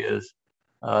way is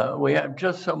we have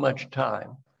just so much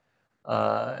time,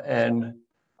 and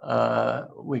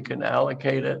we can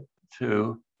allocate it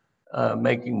to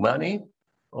making money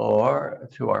or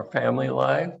to our family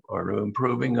life or to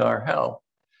improving our health.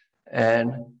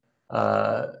 And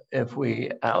if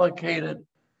we allocate it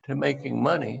to making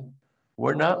money,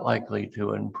 we're not likely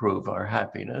to improve our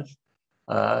happiness.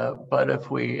 But if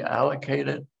we allocate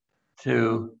it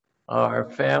to our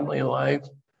family life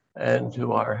and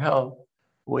to our health,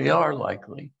 we are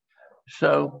likely.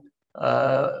 So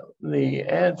the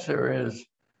answer is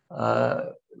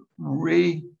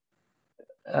reshaping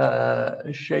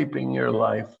your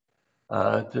life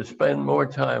to spend more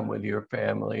time with your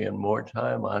family and more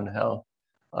time on health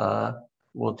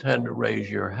will tend to raise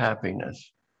your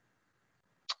happiness.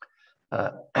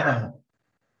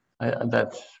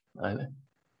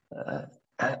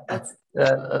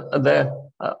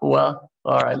 Well,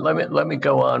 all right. Let me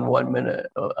go on 1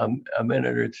 minute, a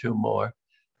minute or two more.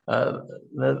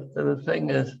 The thing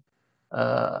is,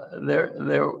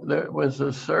 there was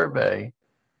a survey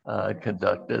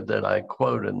conducted that I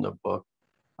quote in the book,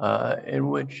 in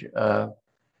which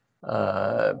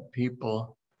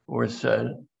people were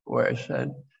said,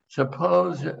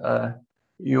 suppose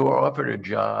you were offered a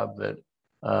job that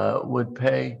would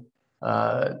pay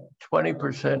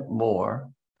 20% more,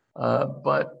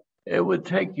 but it would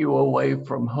take you away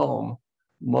from home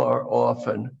more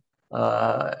often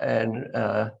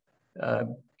and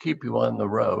keep you on the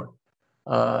road.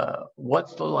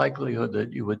 What's the likelihood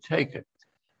that you would take it?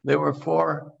 There were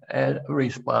 4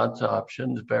 response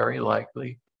options: very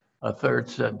likely, a third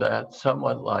said that,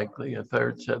 somewhat likely, a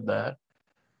third said that,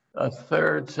 a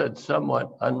third said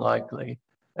somewhat unlikely,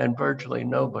 and virtually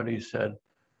nobody said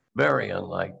very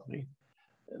unlikely.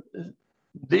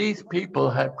 These people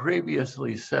had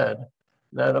previously said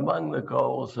that among the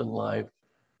goals in life,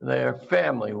 their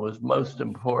family was most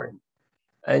important.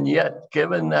 And yet,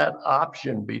 given that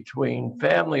option between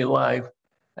family life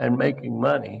and making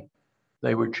money,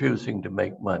 they were choosing to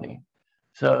make money.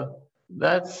 So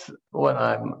that's what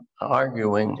I'm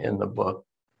arguing in the book.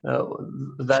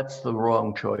 That's the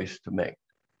wrong choice to make.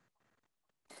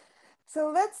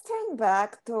 So let's turn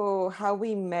back to how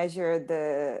we measure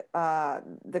the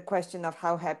question of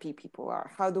how happy people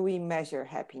are. How do we measure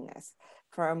happiness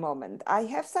for a moment? I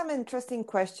have some interesting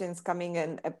questions coming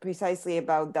in precisely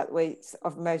about that ways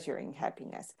of measuring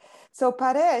happiness. So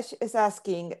Paresh is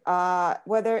asking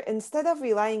whether instead of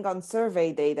relying on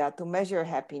survey data to measure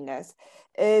happiness,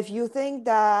 if you think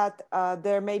that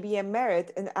there may be a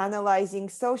merit in analyzing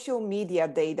social media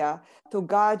data to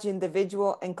gauge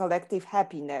individual and collective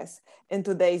happiness in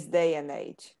today's day and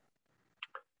age.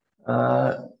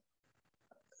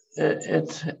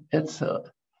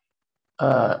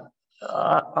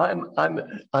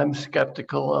 I'm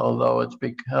skeptical, although it's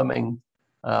becoming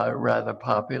rather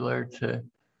popular to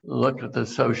look at the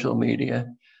social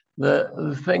media.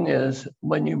 The thing is,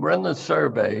 when you run the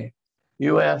survey,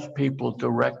 you ask people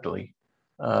directly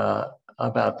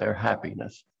about their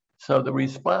happiness. So the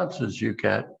responses you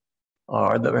get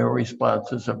are the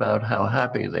responses about how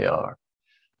happy they are.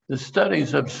 The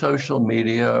studies of social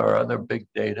media or other big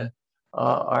data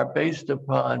are based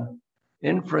upon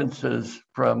inferences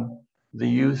from the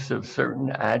use of certain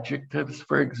adjectives,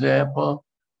 for example,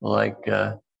 like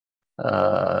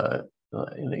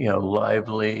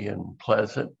lively and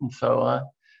pleasant and so on.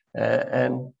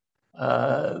 And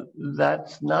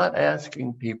that's not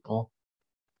asking people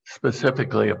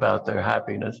specifically about their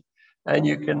happiness. And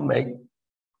you can make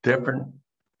different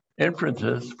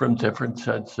inferences from different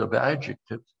sets of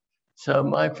adjectives. So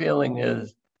my feeling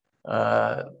is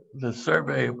the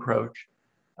survey approach,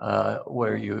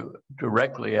 where you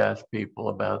directly ask people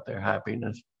about their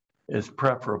happiness, is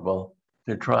preferable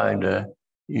to trying to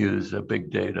use a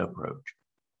big data approach.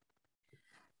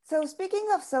 So speaking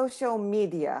of social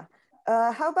media,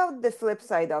 how about the flip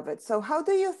side of it? So how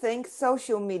do you think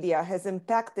social media has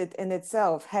impacted in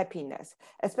itself happiness,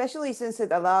 especially since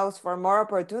it allows for more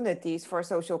opportunities for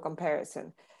social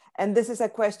comparison? And this is a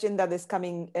question that is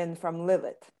coming in from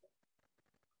Lilith.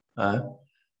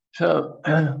 It's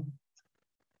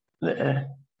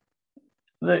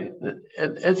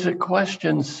a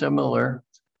question similar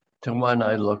to one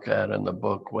I look at in the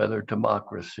book, whether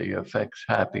democracy affects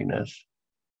happiness.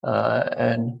 The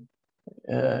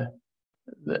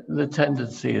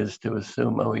tendency is to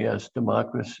assume, oh yes,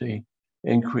 democracy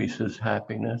increases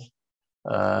happiness.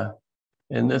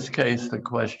 In this case, the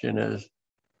question is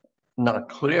not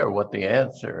clear what the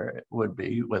answer would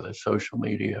be, whether social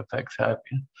media affects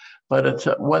happiness, but it's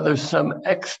whether some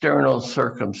external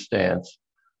circumstance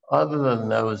other than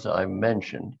those I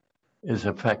mentioned is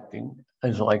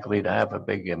likely to have a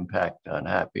big impact on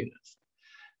happiness.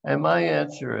 And my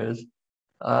answer is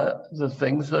the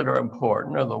things that are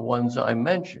important are the ones I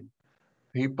mentioned.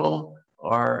 People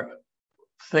are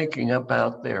thinking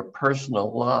about their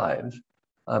personal lives,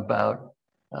 about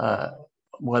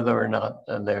whether or not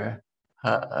they're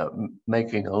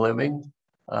making a living,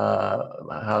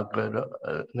 how good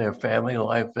their family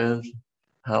life is,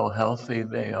 how healthy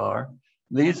they are.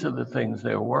 These are the things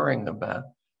they're worrying about.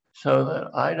 So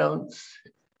that I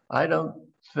don't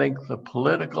think the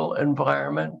political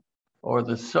environment or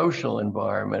the social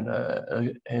environment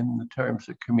in terms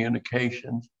of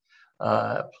communications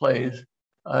plays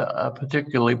a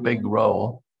particularly big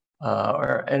role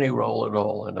or any role at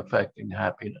all in affecting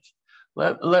happiness.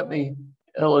 Let me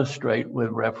illustrate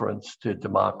with reference to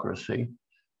democracy,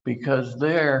 because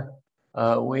there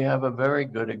we have a very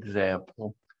good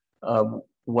example of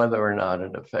whether or not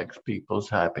it affects people's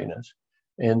happiness.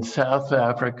 In South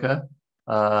Africa,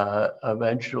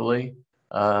 eventually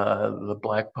the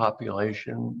Black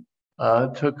population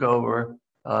took over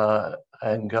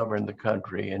and governed the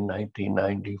country in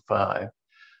 1995.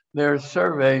 There are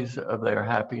surveys of their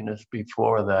happiness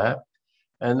before that,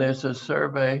 and there's a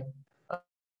survey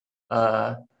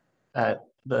at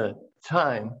the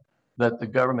time that the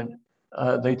government,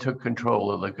 they took control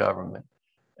of the government.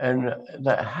 And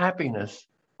the happiness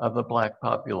of the Black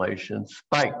population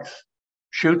spikes,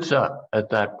 shoots up at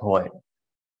that point.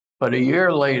 But a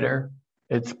year later,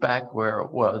 it's back where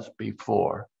it was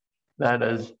before. That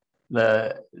is,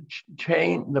 the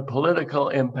political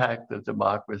impact of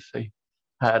democracy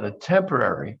had a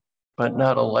temporary, but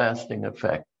not a lasting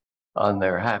effect on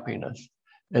their happiness.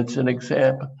 It's an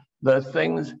example. The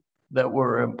things that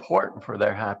were important for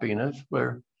their happiness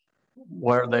was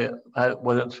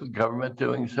the government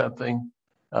doing something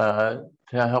to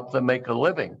help them make a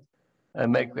living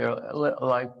and make their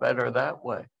life better that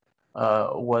way?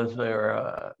 Was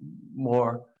there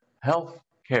more health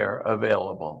care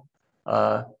available?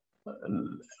 Or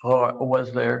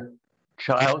was there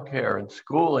childcare and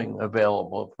schooling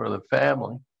available for the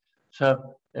family?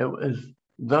 So it was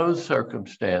those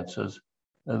circumstances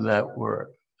that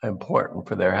were important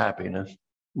for their happiness,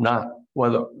 not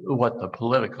what the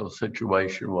political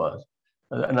situation was.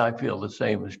 And I feel the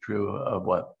same is true of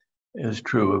what is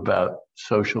true about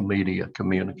social media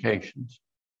communications.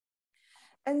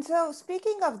 And so,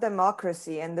 speaking of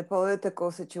democracy and the political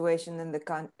situation in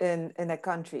a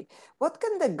country, what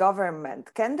can the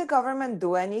government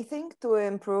do anything to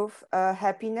improve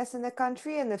happiness in a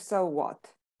country? And if so,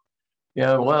 what?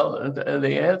 Yeah, well,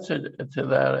 the answer to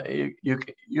that,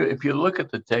 if you look at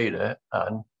the data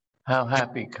on how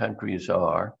happy countries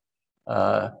are,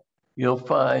 you'll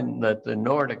find that the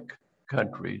Nordic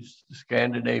countries, the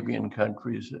Scandinavian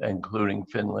countries, including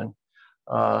Finland,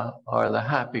 are the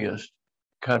happiest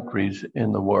countries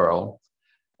in the world.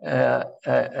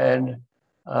 And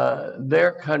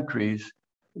they're countries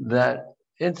that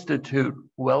institute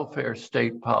welfare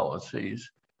state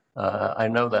policies. I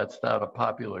know that's not a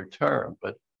popular term,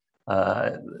 but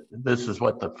this is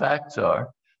what the facts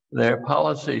are. They're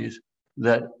policies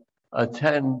that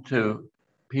attend to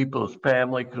people's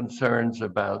family concerns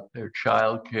about their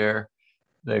child care,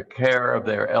 their care of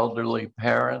their elderly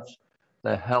parents,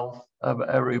 the health of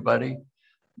everybody.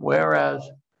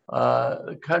 Whereas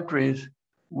countries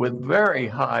with very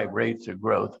high rates of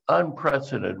growth,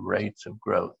 unprecedented rates of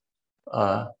growth,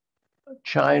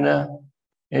 China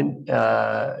in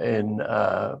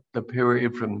the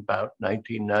period from about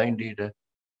 1990 to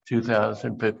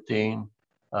 2015,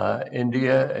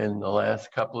 India in the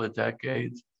last couple of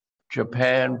decades,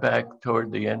 Japan back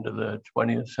toward the end of the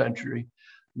 20th century,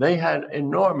 they had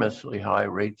enormously high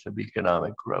rates of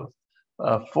economic growth,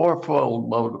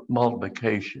 fourfold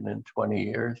multiplication in 20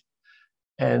 years.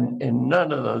 And in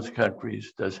none of those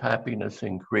countries does happiness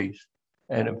increase.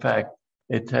 And in fact,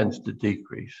 it tends to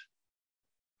decrease.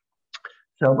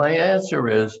 So my answer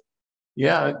is,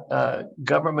 yeah,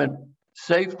 government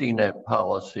safety net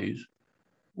policies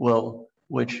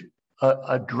which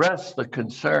address the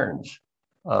concerns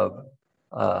of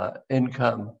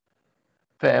income,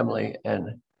 family,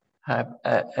 and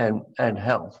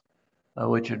health,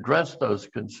 which address those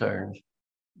concerns,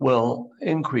 will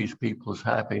increase people's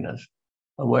happiness,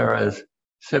 whereas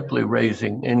simply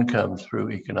raising income through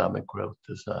economic growth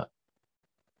does not.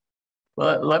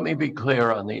 Well, let me be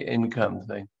clear on the income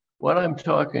thing. What I'm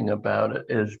talking about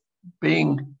is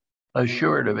being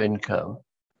assured of income.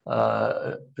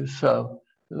 So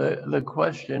the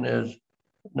question is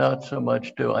not so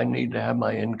much, do I need to have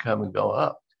my income go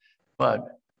up,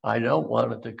 but I don't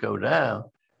want it to go down.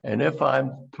 And if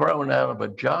I'm thrown out of a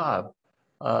job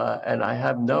and I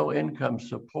have no income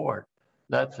support,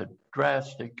 has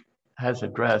a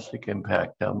drastic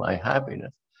impact on my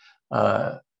happiness.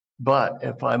 But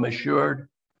if I'm assured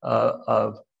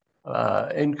of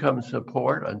income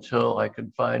support until I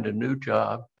can find a new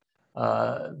job,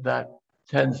 that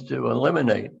tends to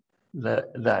eliminate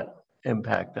that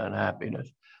impact on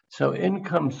happiness. So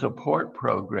income support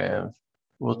programs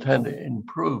will tend to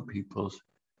improve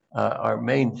or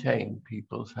maintain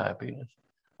people's happiness,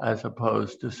 as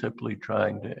opposed to simply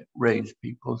trying to raise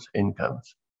people's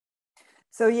incomes.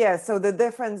 So yeah, so the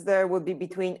difference there would be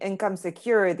between income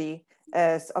security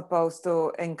as opposed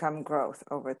to income growth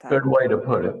over time. Good way to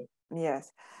put it.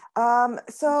 Yes.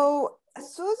 So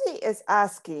Susie is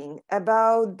asking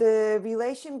about the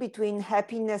relation between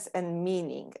happiness and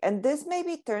meaning. And this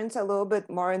maybe turns a little bit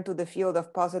more into the field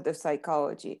of positive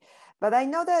psychology. But I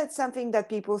know that it's something that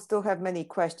people still have many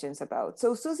questions about.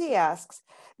 So Susie asks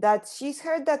that she's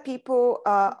heard that people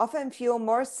often feel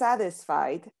more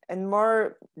satisfied and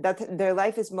that their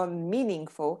life is more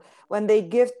meaningful when they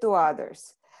give to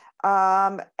others.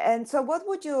 And so what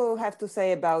would you have to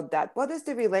say about that? What is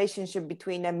the relationship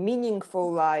between a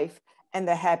meaningful life and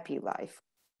a happy life?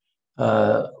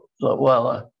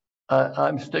 Well,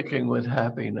 I'm sticking with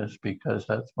happiness because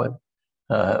that's what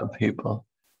people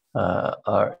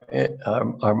are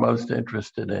most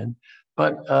interested in.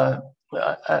 But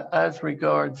as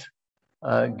regards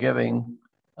giving,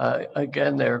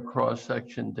 again, there are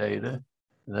cross-section data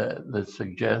that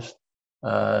suggest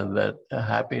that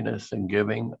happiness and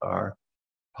giving are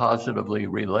positively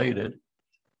related.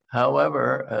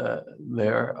 However,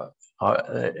 there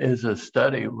is a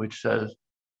study which says,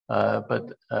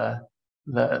 that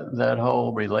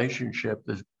whole relationship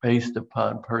is based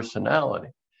upon personality.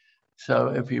 So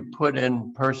if you put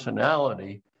in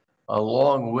personality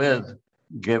along with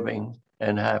giving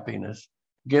and happiness,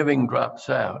 giving drops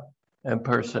out and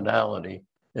personality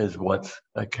is what's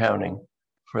accounting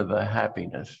for the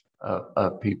happiness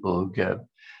of people who give.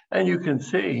 And you can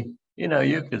see,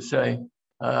 you could say,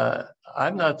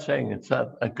 I'm not saying it's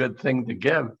not a good thing to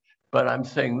give, but I'm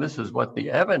saying this is what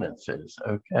the evidence is,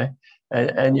 okay?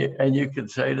 And you could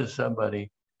say to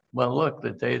somebody, well, look, the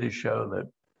data show that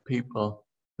people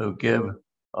who give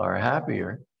are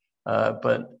happier,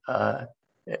 but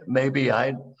maybe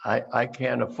I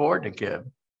can't afford to give,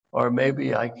 or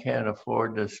maybe I can't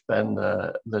afford to spend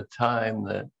the time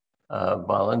that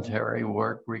voluntary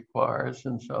work requires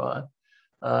and so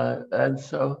on. And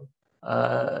so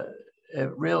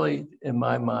it really, in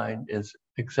my mind, is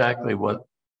exactly what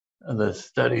the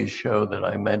studies show that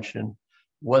I mentioned.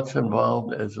 What's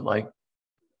involved is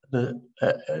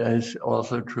is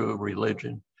also true of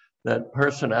religion, that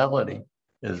personality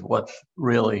is what's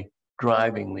really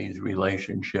driving these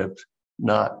relationships,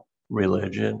 not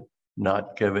religion,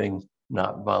 not giving,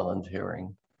 not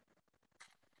volunteering.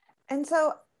 And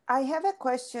so I have a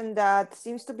question that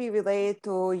seems to be related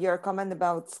to your comment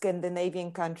about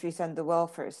Scandinavian countries and the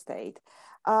welfare state.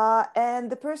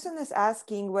 And the person is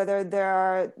asking whether there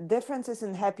are differences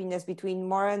in happiness between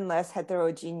more and less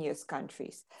heterogeneous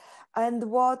countries.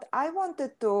 And what I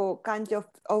wanted to kind of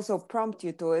also prompt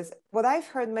you to is what I've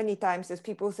heard many times is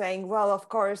people saying, well, of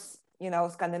course,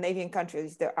 Scandinavian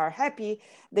countries that are happy,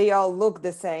 they all look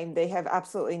the same. They have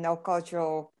absolutely no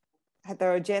cultural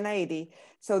heterogeneity.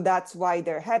 So that's why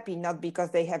they're happy, not because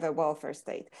they have a welfare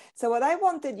state. So what I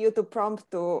wanted you to prompt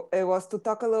to was to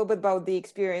talk a little bit about the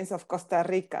experience of Costa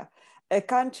Rica, a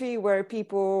country where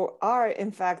people are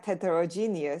in fact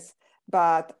heterogeneous,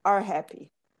 but are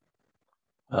happy.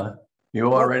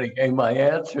 You already gave my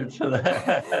answer to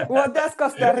that. What does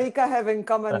Costa Rica have in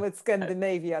common with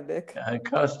Scandinavia, Dick?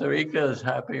 Costa Rica is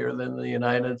happier than the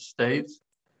United States,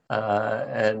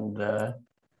 and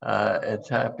it's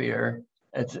happier.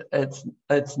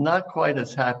 It's not quite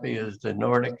as happy as the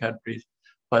Nordic countries,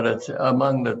 but it's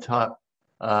among the top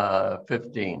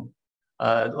 15.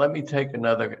 Let me take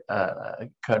another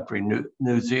country,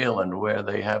 New Zealand, where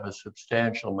they have a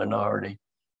substantial minority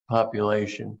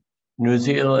population. New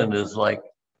Zealand is like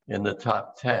in the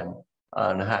top 10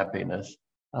 on happiness.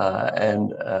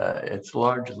 And it's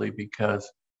largely because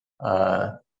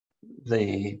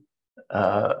the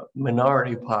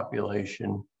minority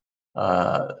population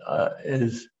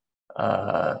is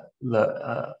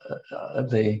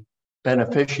the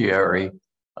beneficiary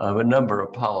of a number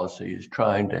of policies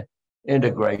trying to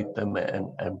integrate them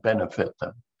and benefit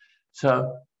them.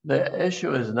 So the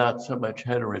issue is not so much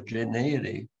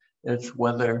heterogeneity, it's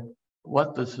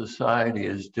what the society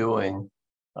is doing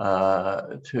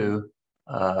to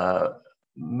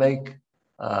make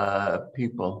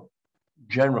people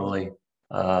generally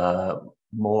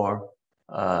more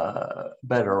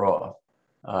better off.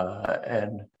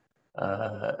 And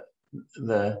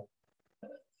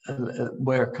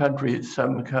where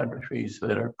some countries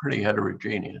that are pretty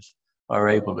heterogeneous are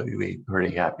able to be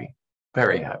pretty happy,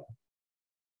 very happy.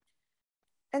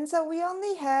 And so we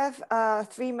only have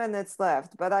 3 minutes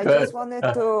left, but I Good. just wanted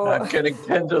to... I'm getting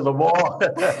pinned to the wall.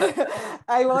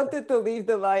 I wanted to leave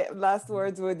the last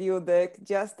words with you, Dick,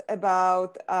 just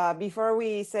about, before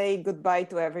we say goodbye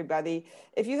to everybody,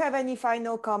 if you have any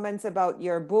final comments about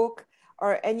your book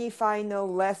or any final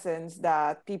lessons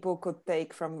that people could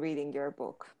take from reading your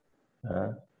book.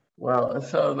 Well,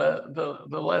 so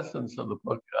the lessons of the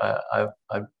book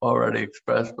I've already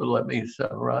expressed, but let me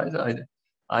summarize.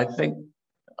 I think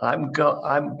I'm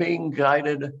being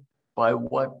guided by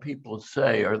what people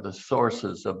say are the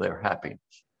sources of their happiness.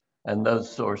 And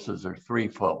those sources are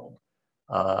threefold: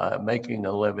 making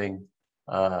a living,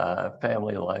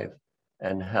 family life,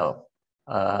 and health.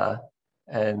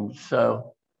 And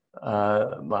so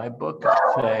my book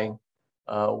is saying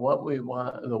what we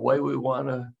want, the way we want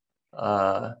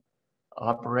to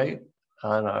operate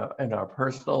in our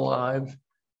personal lives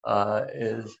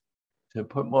is to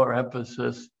put more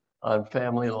emphasis on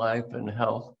family life and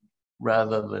health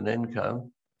rather than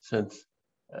income, since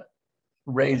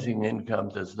raising income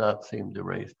does not seem to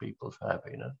raise people's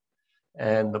happiness.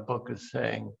 And the book is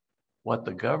saying what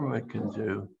the government can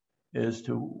do is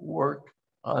to work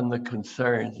on the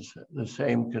concerns, the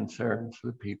same concerns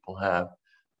that people have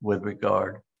with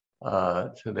regard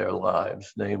to their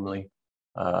lives, namely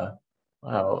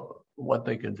what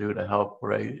they can do to help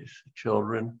raise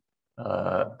children,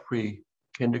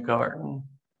 pre-kindergarten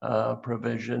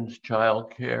provisions,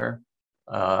 childcare,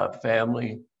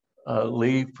 family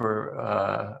leave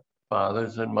for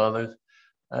fathers and mothers.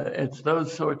 It's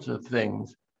those sorts of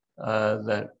things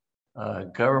that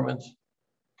governments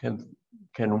can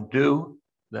do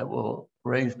that will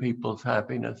raise people's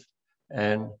happiness,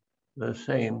 and the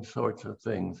same sorts of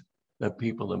things that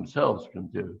people themselves can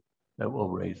do that will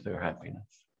raise their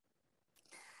happiness.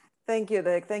 Thank you,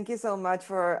 Dick. Thank you so much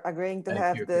for agreeing to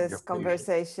have this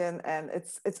conversation. And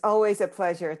it's always a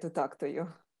pleasure to talk to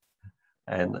you.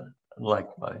 And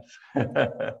likewise.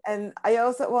 And I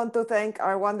also want to thank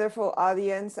our wonderful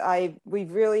audience.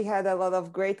 We've really had a lot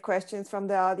of great questions from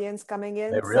the audience coming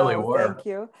in. They really were. Thank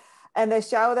you. And a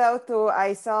shout out to,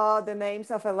 I saw the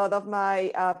names of a lot of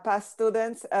my past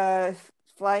students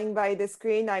flying by the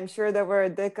screen. I'm sure there were,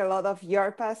 Dick, a lot of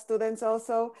your past students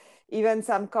also, even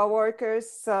some coworkers.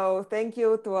 So thank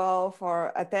you to all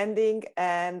for attending,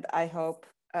 and I hope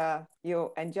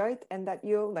you enjoyed and that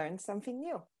you learned something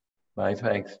new. My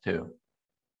thanks too.